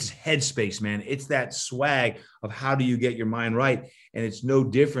 it's headspace, man. It's that swag of how do you get your mind right. And it's no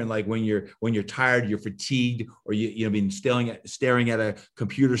different. Like when you're tired, you're fatigued, or you've been staring at a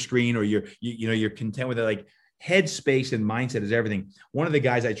computer screen, or you're content with it. Like headspace and mindset is everything. One of the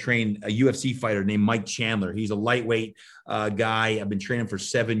guys I trained, a UFC fighter named Mike Chandler. He's a lightweight guy. I've been training for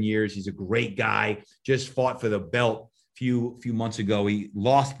 7 years. He's a great guy. Just fought for the belt few months ago. He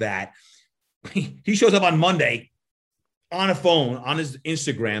lost that. He shows up on Monday on a phone on his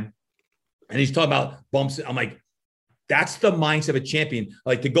Instagram, and he's talking about bumps. I'm like, that's the mindset of a champion.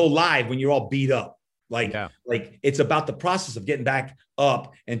 Like to go live when you're all beat up. Like it's about the process of getting back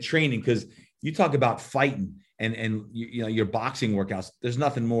up and training. Because you talk about fighting and your boxing workouts. There's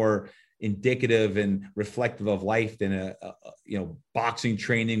nothing more indicative and reflective of life than a boxing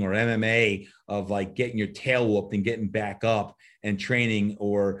training or MMA, of like getting your tail whooped and getting back up and training,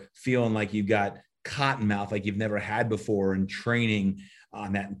 or feeling like you've got cotton mouth like you've never had before, and training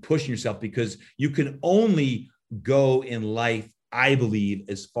on that and pushing yourself, because you can only go in life, I believe,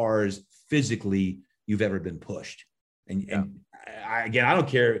 as far as physically you've ever been pushed. And I don't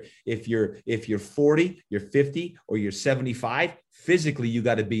care if you're 40, you're 50, or you're 75. Physically, you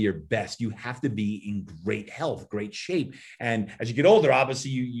got to be your best. You have to be in great health, great shape. And as you get older,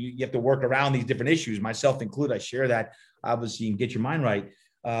 obviously, you have to work around these different issues, myself included. I share that. Obviously, you can get your mind right.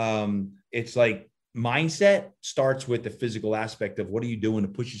 It's like mindset starts with the physical aspect of what are you doing to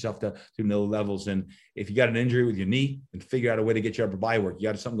push yourself to new levels. And if you got an injury with your knee, and figure out a way to get your upper body work. You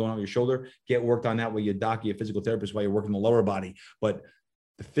got something going on with your shoulder, get worked on that with your doc, your physical therapist, while you're working the lower body. But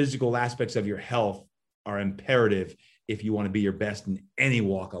the physical aspects of your health are imperative if you want to be your best in any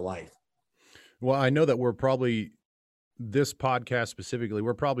walk of life. Well, I know that this podcast specifically,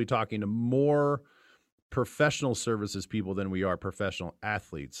 we're probably talking to more professional services people than we are professional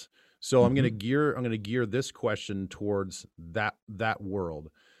athletes. So I'm going to gear this question towards that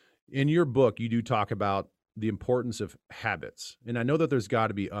world. In your book, you do talk about the importance of habits, and I know that there's got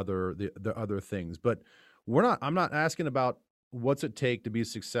to be the other things, but I'm not asking about what's it take to be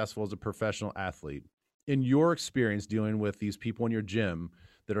successful as a professional athlete. In your experience dealing with these people in your gym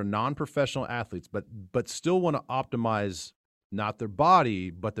that are non-professional athletes, but still want to optimize not their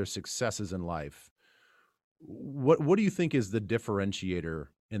body but their successes in life, what do you think is the differentiator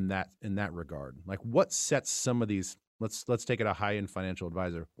in that regard? Like, what sets some of these, let's take it a high-end financial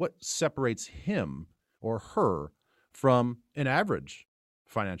advisor, what separates him or her from an average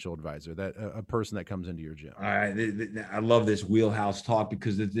financial advisor, that a person that comes into your gym? All right. I love this wheelhouse talk,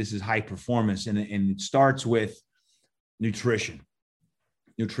 because this is high performance, and it starts with nutrition.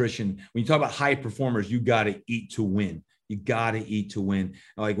 When you talk about high performers, you got to eat to win. You got to eat to win.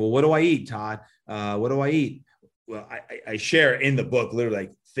 I'm like, well, what do I eat, Todd? What do I eat? Well, I share in the book literally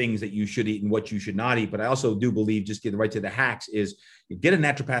like things that you should eat and what you should not eat. But I also do believe, just get right to the hacks, is you get a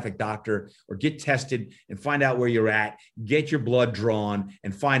naturopathic doctor or get tested and find out where you're at, get your blood drawn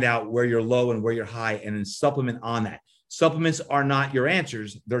and find out where you're low and where you're high, and then supplement on that. Supplements are not your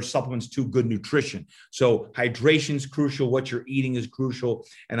answers. They're supplements to good nutrition. So hydration is crucial. What you're eating is crucial.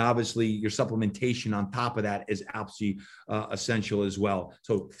 And obviously your supplementation on top of that is absolutely essential as well.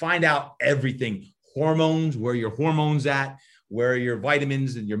 So find out everything. Hormones, where your hormones at, where are your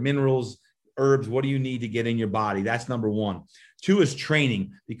vitamins and your minerals, herbs, what do you need to get in your body? That's number one. Two is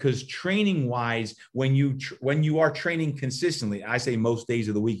training, because training wise, when you are training consistently, I say most days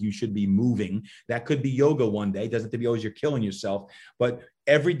of the week, you should be moving. That could be yoga one day. It doesn't have to be always you're killing yourself, but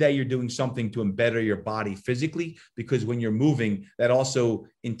every day you're doing something to better your body physically, because when you're moving, that also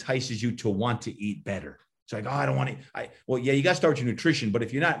entices you to want to eat better. It's like, oh, I don't want to. Well, yeah, you got to start with your nutrition, but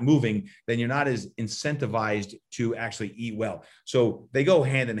if you're not moving, then you're not as incentivized to actually eat well. So they go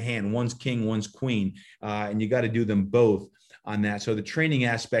hand in hand. One's king, one's queen, and you got to do them both on that. So the training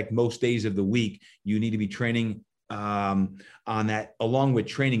aspect, most days of the week, you need to be training on that. Along with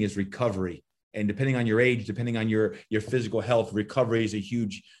training is recovery. And depending on your age, depending on your physical health, recovery is a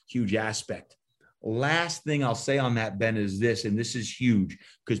huge, huge aspect. Last thing I'll say on that, Ben, is this, and this is huge,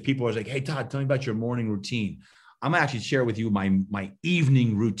 because people are like, hey, Todd, tell me about your morning routine. I'm gonna actually share with you my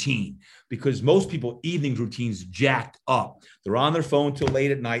evening routine, because most people evening routines jacked up. They're on their phone till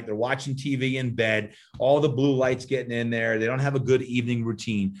late at night. They're watching TV in bed, all the blue lights getting in there. They don't have a good evening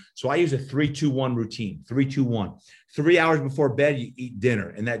routine. So I use a 3-2-1 routine, 3-2-1. 3 hours before bed, you eat dinner,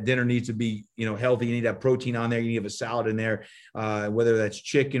 and that dinner needs to be, healthy. You need to have protein on there. You need to have a salad in there, whether that's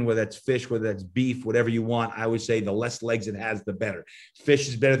chicken, whether that's fish, whether that's beef, whatever you want. I would say the less legs it has, the better. Fish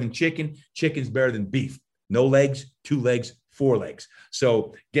is better than chicken. Chicken's better than beef. No legs, 2 legs, 4 legs.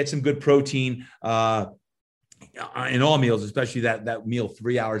 So get some good protein in all meals, especially that meal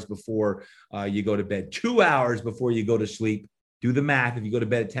 3 hours before you go to bed. 2 hours before you go to sleep, Do the math. If you go to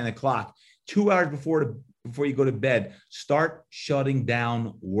bed at 10 o'clock, 2 hours before you go to bed, start shutting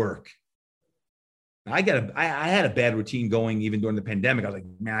down work. I had a bad routine going even during the pandemic. I was like,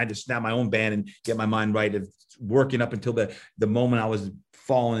 man, I just snap my own band and get my mind right of working up until the moment I was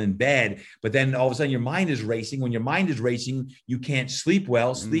falling in bed. But then all of a sudden your mind is racing. When your mind is racing, you can't sleep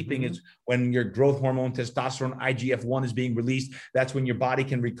well. Sleeping is when your growth hormone, testosterone, IGF-1 is being released. That's when your body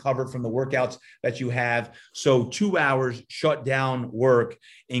can recover from the workouts that you have. So 2 hours, shut down work,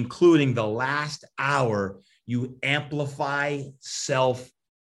 including the last hour, you amplify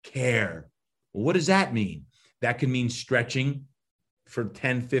self-care. Well, what does that mean? That could mean stretching for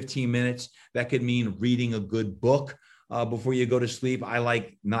 10, 15 minutes. That could mean reading a good book before you go to sleep. I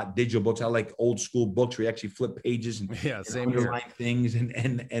like not digital books. I like old school books where you actually flip pages and, same and underline things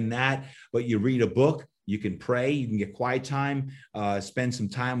and that. But you read a book, you can pray, you can get quiet time, spend some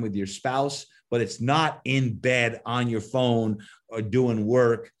time with your spouse, but it's not in bed on your phone or doing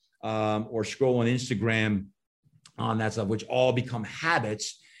work or scrolling Instagram on that stuff, which all become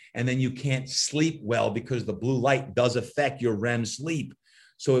habits. And then you can't sleep well because the blue light does affect your REM sleep.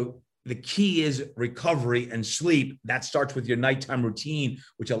 So the key is recovery and sleep. That starts with your nighttime routine,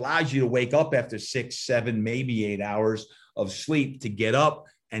 which allows you to wake up after 6, 7, maybe 8 hours of sleep to get up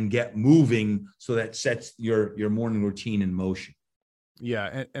and get moving. So that sets your morning routine in motion.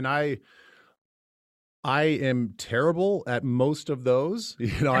 Yeah. And I am terrible at most of those.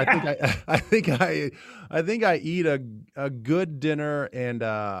 I think I eat a good dinner, and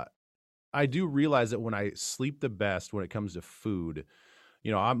I do realize that when I sleep the best when it comes to food,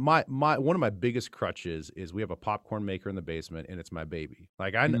 my one of my biggest crutches is we have a popcorn maker in the basement, and it's my baby.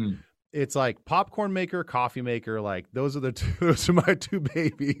 Like it's like popcorn maker, coffee maker, like those are my two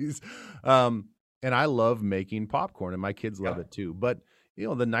babies. And I love making popcorn, and my kids love it too. But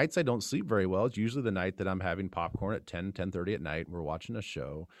the nights I don't sleep very well, it's usually the night that I'm having popcorn at 10:30 at night, and we're watching a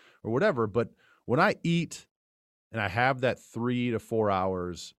show or whatever. But when I eat and I have that 3 to 4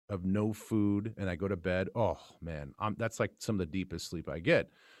 hours of no food and I go to bed, oh man, that's like some of the deepest sleep I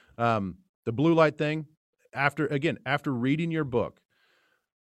get. The blue light thing, after reading your book.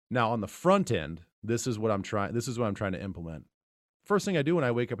 Now on the front end, this is what I'm trying to implement. First thing I do when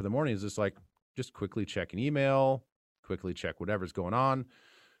I wake up in the morning is just quickly check an email, quickly check whatever's going on.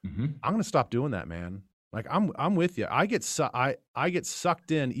 I'm going to stop doing that, man. Like I'm with you. I get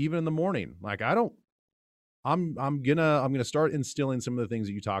sucked in even in the morning. Like I'm going to start instilling some of the things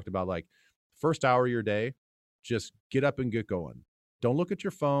that you talked about. Like first hour of your day, just get up and get going. Don't look at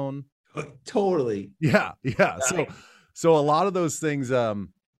your phone. Totally. Yeah. So a lot of those things, I'm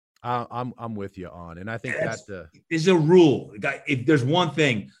with you on. And I think that's is a rule. If there's one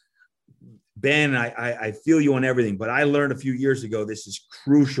thing, Ben, I feel you on everything, but I learned a few years ago, this is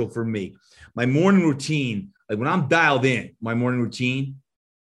crucial for me. My morning routine, like when I'm dialed in, my morning routine,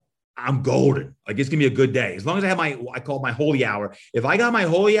 I'm golden. Like it's gonna be a good day. As long as I have I call it my holy hour. If I got my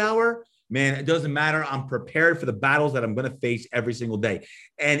holy hour, man, it doesn't matter. I'm prepared for the battles that I'm going to face every single day.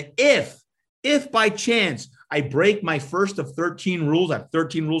 And if by chance I break my first of 13 rules, I have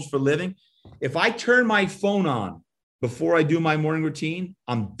 13 rules for living. If I turn my phone on before I do my morning routine,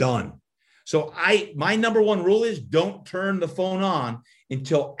 I'm done. So my number one rule is don't turn the phone on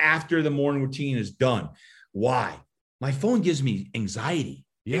until after the morning routine is done. Why? My phone gives me anxiety.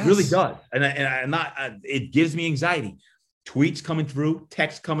 Yes. It really does. It gives me anxiety. Tweets coming through,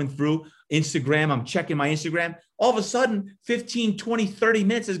 text coming through, Instagram. I'm checking my Instagram. All of a sudden, 15, 20, 30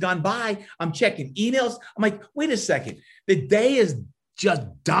 minutes has gone by. I'm checking emails. I'm like, wait a second. The day has just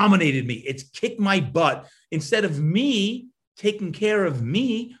dominated me. It's kicked my butt. Instead of me taking care of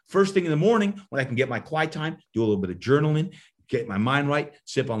me first thing in the morning when I can get my quiet time, do a little bit of journaling, get my mind right,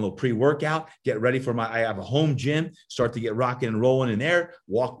 sip on a little pre-workout, get ready for I have a home gym, start to get rocking and rolling in there,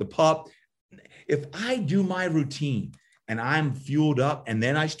 walk the pup. If I do my routine and I'm fueled up and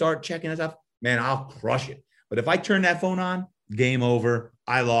then I start checking that stuff, man, I'll crush it. But if I turn that phone on, game over,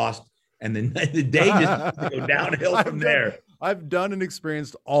 I lost. And then the day just go downhill from there. I've done and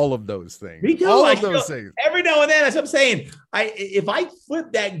experienced all of those things. Me too. All of those things. Every now and then, that's what I'm saying. If I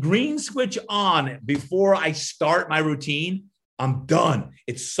flip that green switch on before I start my routine, I'm done.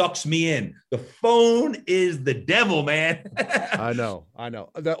 It sucks me in. The phone is the devil, man. I know.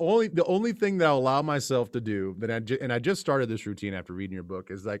 The only thing that I'll allow myself to do and I just started this routine after reading your book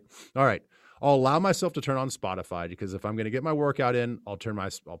is like, all right, I'll allow myself to turn on Spotify because if I'm going to get my workout in, I'll turn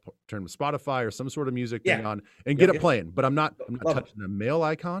Spotify or some sort of music thing on and get it playing. But I'm not touching the mail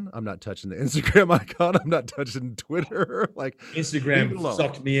icon. I'm not touching the Instagram icon. I'm not touching Twitter. Like Instagram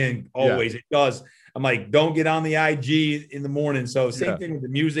sucks me in always. Yeah. It does. I'm like, don't get on the IG in the morning. So same thing with the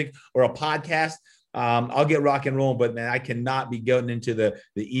music or a podcast. I'll get rock and roll, but man, I cannot be going into the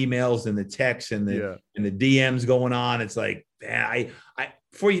emails and the texts and the DMs going on. It's like, man,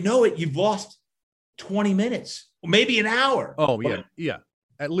 before you know it, you've lost 20 minutes, maybe an hour. Oh yeah. Yeah.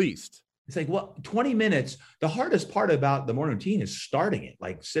 At least. It's like, well, 20 minutes. The hardest part about the morning routine is starting it,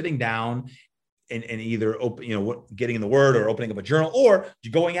 like sitting down and either getting in the word or opening up a journal or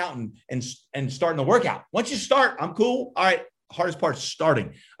going out and starting the workout. Once you start, I'm cool. All right. Hardest part is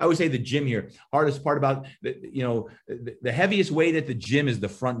starting. I always say the gym here. Hardest part about the heaviest weight at the gym is the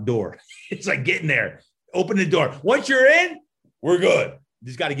front door. It's like getting there, open the door. Once you're in, we're good. You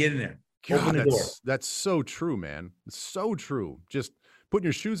just got to get in there. God, open the door. That's so true, man. It's so true. Just putting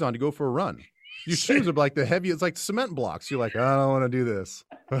your shoes on to go for a run. Your shoes are like the heavy. It's like cement blocks. You're like, I don't want to do this.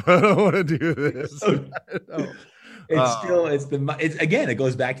 I don't want to do this. It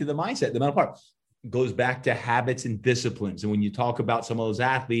goes back to the mindset. The mental part goes back to habits and disciplines. And when you talk about some of those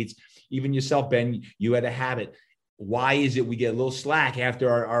athletes, even yourself, Ben, you had a habit. Why is it we get a little slack after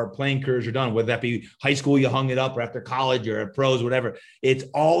our playing careers are done? Whether that be high school, you hung it up, or after college or at pros, whatever. It's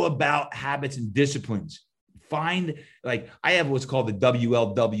all about habits and disciplines. I have what's called the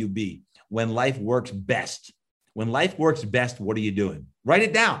WLWB. When life works best. When life works best, what are you doing? Write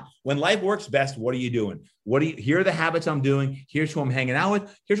it down. When life works best, what are you doing? Here are the habits I'm doing. Here's who I'm hanging out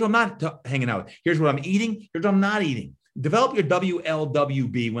with. Here's who I'm not hanging out with. Here's what I'm eating. Here's what I'm not eating. Develop your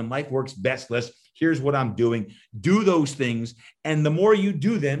WLWB. When life works best list. Here's what I'm doing. Do those things. And the more you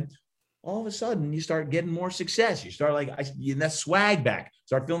do them, all of a sudden you start getting more success. You start getting that swag back.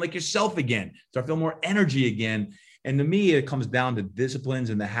 Start feeling like yourself again. Start feeling more energy again. And to me, it comes down to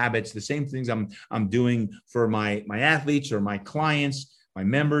disciplines and the habits, the same things I'm doing for my athletes or my clients, my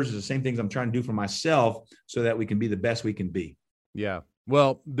members, the same things I'm trying to do for myself so that we can be the best we can be. Yeah.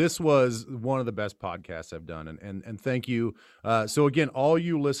 Well, this was one of the best podcasts I've done. And thank you. So again, all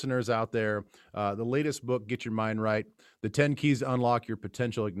you listeners out there, the latest book, Get Your Mind Right, the 10 Keys to Unlock Your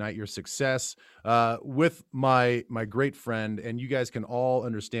Potential, Ignite Your Success, with my great friend. And you guys can all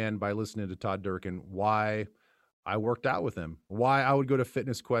understand by listening to Todd Durkin why I worked out with him, why I would go to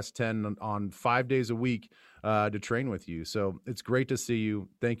Fitness Quest 10 on 5 days a week to train with you. So it's great to see you.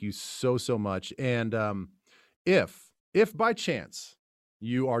 Thank you so much. And if by chance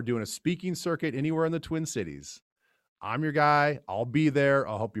you are doing a speaking circuit anywhere in the Twin Cities, I'm your guy. I'll be there.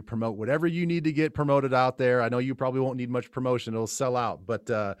 I'll help you promote whatever you need to get promoted out there. I know you probably won't need much promotion. It'll sell out, but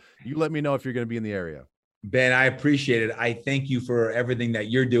you let me know if you're going to be in the area. Ben, I appreciate it. I thank you for everything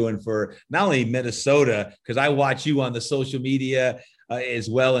that you're doing for not only Minnesota, because I watch you on the social media as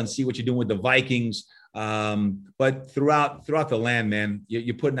well and see what you're doing with the Vikings, but throughout the land, man.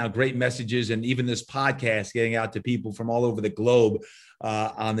 You're putting out great messages, and even this podcast getting out to people from all over the globe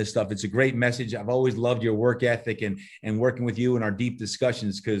on this stuff. It's a great message. I've always loved your work ethic and working with you in our deep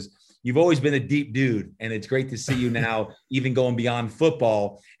discussions, because you've always been a deep dude, and it's great to see you now, even going beyond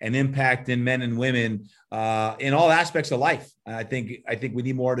football and impacting men and women in all aspects of life. And I think we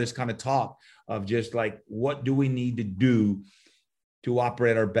need more of this kind of talk of just like, what do we need to do to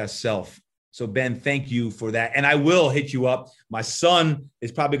operate our best self? So Ben, thank you for that. And I will hit you up. My son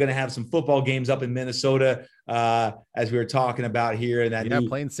is probably going to have some football games up in Minnesota, as we were talking about here. And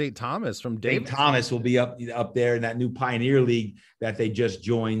playing St. Thomas from Davis. St. Thomas will be up there in that new Pioneer League that they just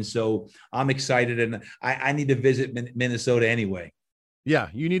joined. So I'm excited, and I need to visit Minnesota anyway. Yeah,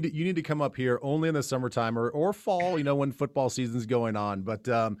 you need to come up here only in the summertime or fall, when football season's going on. But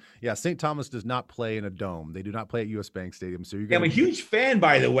St. Thomas does not play in a dome. They do not play at US Bank Stadium. So I'm a huge fan,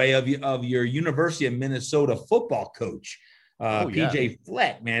 by the way, of your University of Minnesota football coach, PJ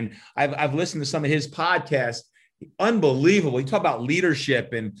Fleck. Man, I've listened to some of his podcasts. Unbelievable. You talk about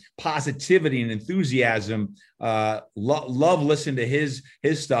leadership and positivity and enthusiasm. Love listening to his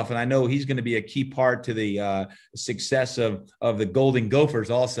stuff. And I know he's going to be a key part to the success of the Golden Gophers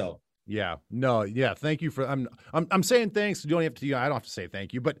also. Yeah, no. Yeah. Thank you for, I'm saying thanks. You don't have to, I don't have to say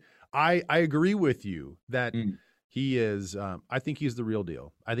thank you, but I agree with you that he is, I think he's the real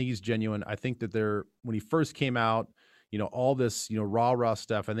deal. I think he's genuine. I think that when he first came out, all this, rah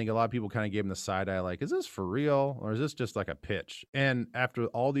stuff, I think a lot of people kind of gave him the side eye, like, is this for real? Or is this just like a pitch? And after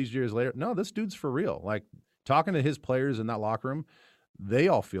all these years later, no, this dude's for real. Like, talking to his players in that locker room, they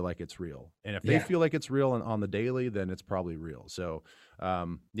all feel like it's real. And if they feel like it's real on the daily, then it's probably real. So,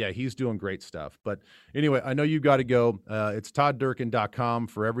 he's doing great stuff. But anyway, I know you've got to go. It's todddurkin.com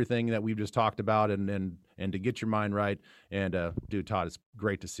for everything that we've just talked about and to get your mind right. And, dude, Todd, it's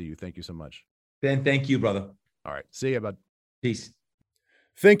great to see you. Thank you so much. Ben, thank you, brother. All right. See you, bud. Peace.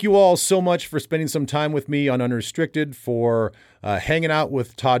 Thank you all so much for spending some time with me on Unrestricted, for hanging out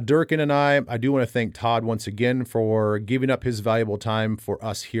with Todd Durkin and I. I do want to thank Todd once again for giving up his valuable time for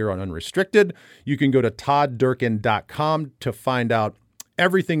us here on Unrestricted. You can go to todddurkin.com to find out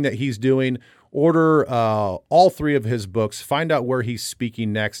everything that he's doing. Order all 3 of his books, find out where he's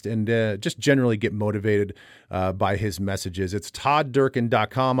speaking next, and just generally get motivated by his messages. It's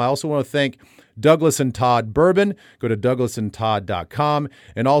todddurkin.com. I also want to thank Douglas and Todd Bourbon. Go to douglasandtodd.com,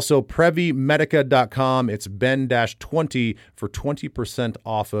 and also previmedica.com. It's Ben-20 for 20%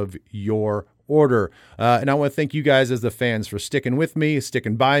 off of your order. And I want to thank you guys as the fans for sticking with me,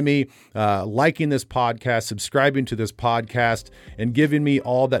 sticking by me, liking this podcast, subscribing to this podcast, and giving me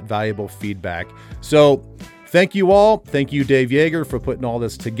all that valuable feedback. So thank you all. Thank you, Dave Yeager, for putting all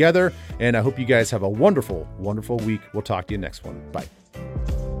this together. And I hope you guys have a wonderful, wonderful week. We'll talk to you next one. Bye.